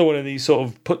another one of these sort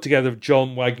of put together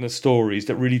John Wagner stories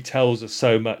that really tells us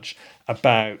so much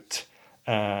about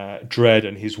Dread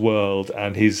and his world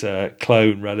and his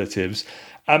clone relatives.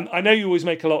 I know you always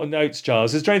make a lot of notes,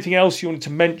 Giles. Is there anything else you wanted to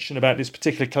mention about this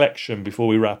particular collection before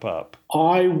we wrap up?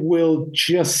 I will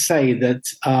just say that,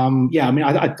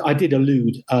 I did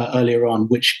allude earlier on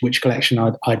which collection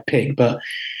I'd pick, but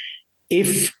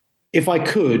if I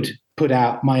could put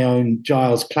out my own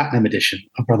Giles Platinum edition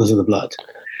of Brothers of the Blood,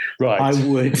 right, I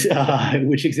would,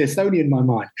 which exists only in my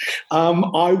mind.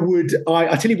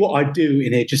 I tell you what I'd do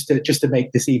in it just to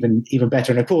make this even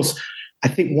better. And of course, I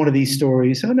think one of these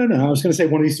stories. I was going to say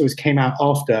one of these stories came out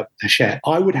after Hachette.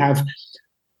 I would have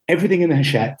everything in the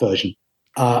Hachette version,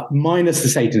 minus the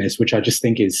Satanist, which I just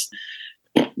think is,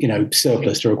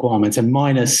 surplus to requirements, and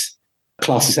minus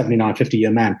Class of 79, 50-Year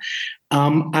Man.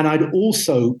 And I'd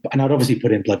obviously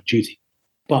put in Blood Duty,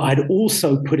 but I'd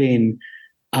also put in.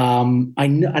 I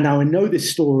know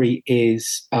this story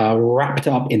is wrapped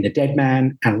up in the Dead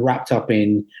Man and wrapped up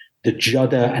in the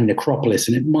Judder and Necropolis,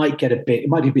 and it might be a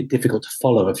bit difficult to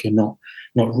follow if you're not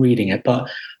reading it. But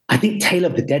I think Tale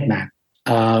of the Dead Man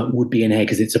would be in here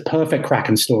because it's a perfect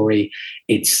Kraken story.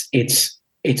 It's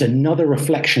another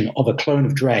reflection of a clone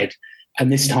of Dread,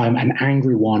 and this time an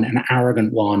angry one, an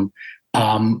arrogant one,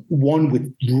 one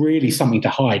with really something to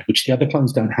hide, which the other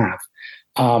clones don't have.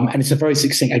 And it's a very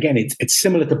succinct. Again, it's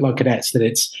similar to Blood Cadets, that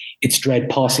it's Dread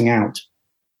passing out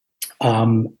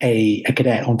a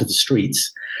cadet onto the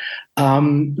streets.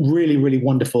 Really, really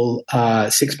wonderful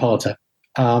six-parter.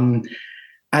 And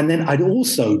then I'd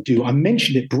also I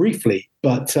mentioned it briefly,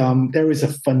 but there is a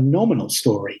phenomenal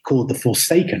story called The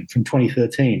Forsaken from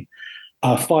 2013,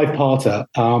 a five-parter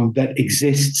that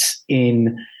exists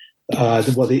in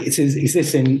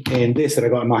exists in this that I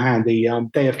got in my hand, the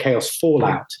Day of Chaos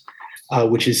Fallout,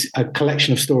 which is a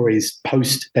collection of stories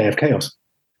post Day of Chaos.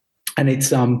 And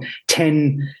it's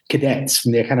 10 cadets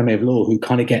from the Academy of Law who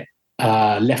kind of get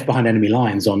left behind enemy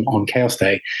lines on Chaos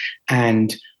Day,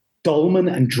 and Dolman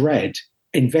and Dread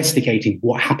investigating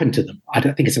what happened to them. I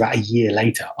don't think it's about a year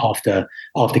later after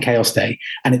Chaos Day,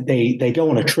 and they go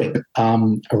on a trip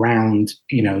around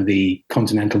the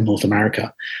continental North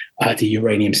America, to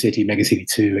Uranium City, Megacity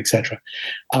 2, etc.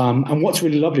 And what's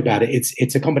really lovely about it,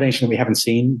 it's a combination that we haven't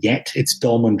seen yet. It's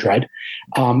Dolman Dread,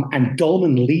 and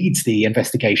Dolman leads the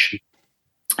investigation.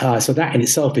 So that in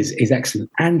itself is excellent.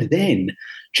 And then,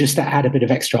 just to add a bit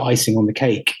of extra icing on the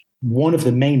cake, one of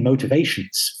the main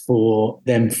motivations for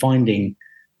them finding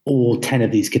all 10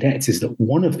 of these cadets is that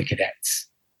one of the cadets,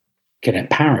 Cadet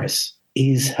Paris,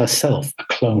 is herself a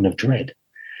clone of Dread.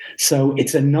 So I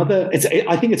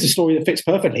think it's a story that fits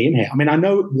perfectly in here. I mean, I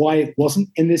know why it wasn't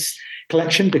in this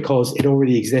collection, because it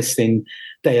already exists in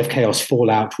Day of Chaos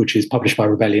Fallout, which is published by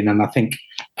Rebellion. And I think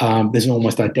there's an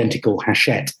almost identical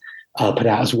Hachette put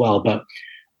out as well. But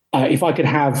if I could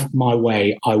have my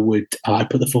way, I'd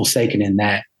put The Forsaken in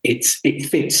there. It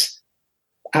fits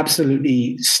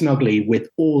absolutely snugly with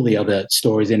all the other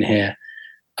stories in here.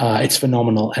 It's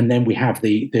phenomenal. And then we have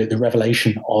the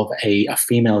revelation of a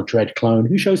female Dread clone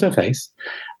who shows her face.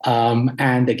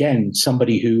 And again,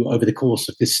 somebody who over the course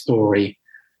of this story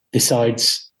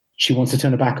decides she wants to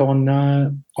turn her back on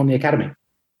the Academy.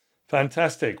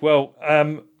 Fantastic. Well,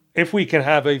 if we can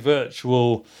have a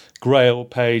virtual Grail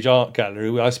page art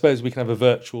gallery, I suppose we can have a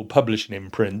virtual publishing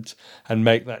imprint and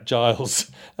make that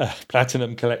Giles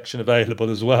Platinum collection available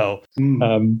as well.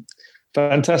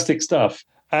 Fantastic stuff.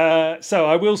 So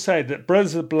I will say that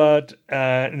Brothers of Blood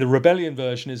in the Rebellion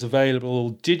version is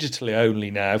available digitally only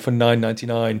now for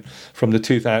 $9.99 from the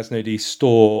 2000 AD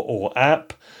store or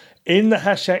app. In the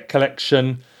Hachette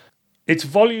collection, it's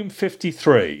volume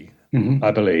 53.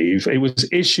 I believe it was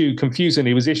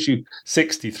confusingly, it was issue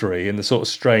 63 in the sort of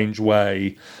strange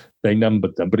way they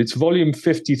numbered them, but it's volume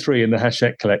 53 in the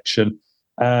Hachette collection.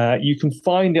 You can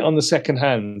find it on the second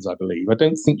hands, I believe. I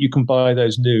don't think you can buy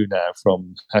those new now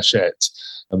from Hachette.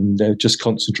 They're just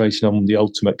concentrating on the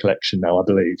Ultimate collection now, I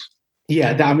believe.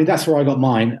 Yeah, that's where I got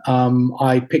mine.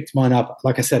 I picked mine up,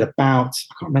 like I said, about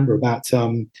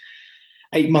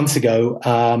 8 months ago.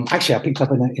 Actually, I picked up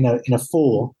in a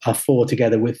four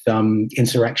together with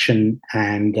Insurrection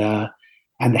and the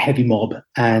Heavy Mob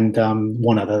and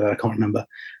one other that I can't remember.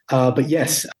 But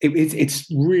yes, it's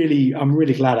really, I'm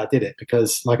really glad I did it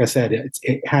because, like I said,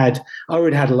 I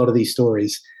already had a lot of these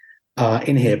stories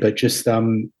in here, but just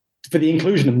for the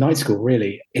inclusion of Night School,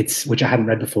 really, which I hadn't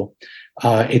read before.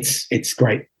 It's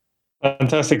great.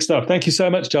 Fantastic stuff. Thank you so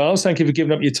much, Giles. Thank you for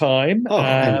giving up your time. Oh,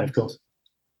 of course.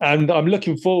 And I'm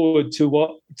looking forward to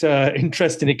what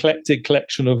interesting, eclectic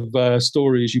collection of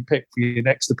stories you pick for your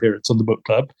next appearance on the book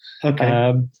club. Okay.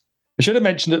 I should have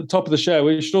mentioned at the top of the show,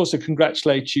 we should also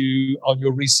congratulate you on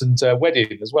your recent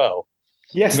wedding as well.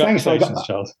 Yes, thanks.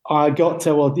 Charles.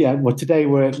 Today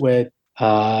we're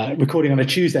recording on a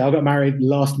Tuesday. I got married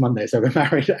last Monday, so I got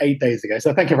married 8 days ago.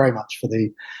 So thank you very much for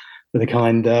the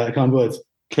kind words.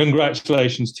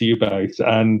 Congratulations to you both.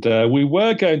 And we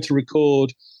were going to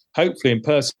record, hopefully in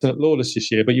person at Lawless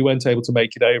this year, but you weren't able to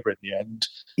make it over in the end.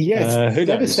 Yes,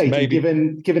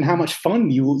 devastating given how much fun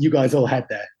you guys all had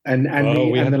there and the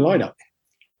lineup.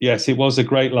 Yes, it was a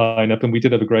great lineup, and we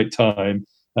did have a great time.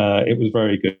 It was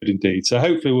very good indeed. So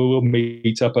hopefully we will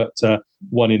meet up at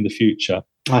one in the future.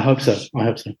 I hope so.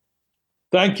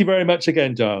 Thank you very much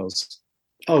again, Giles.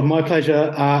 Oh, my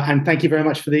pleasure. And thank you very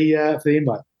much for the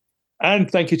invite.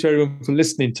 And thank you to everyone for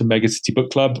listening to Mega City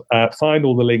Book Club. Find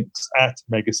all the links at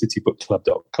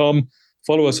megacitybookclub.com.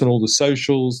 Follow us on all the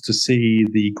socials to see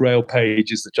the Grail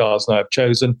pages that Giles and I have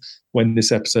chosen when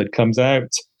this episode comes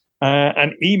out.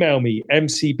 And email me,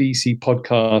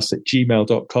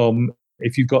 mcbcpodcast@gmail.com,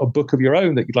 if you've got a book of your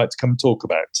own that you'd like to come and talk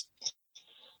about.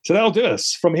 So that'll do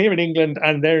us from here in England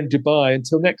and there in Dubai.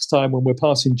 Until next time when we're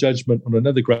passing judgment on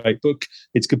another great book,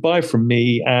 it's goodbye from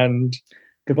me and...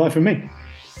 Goodbye from me.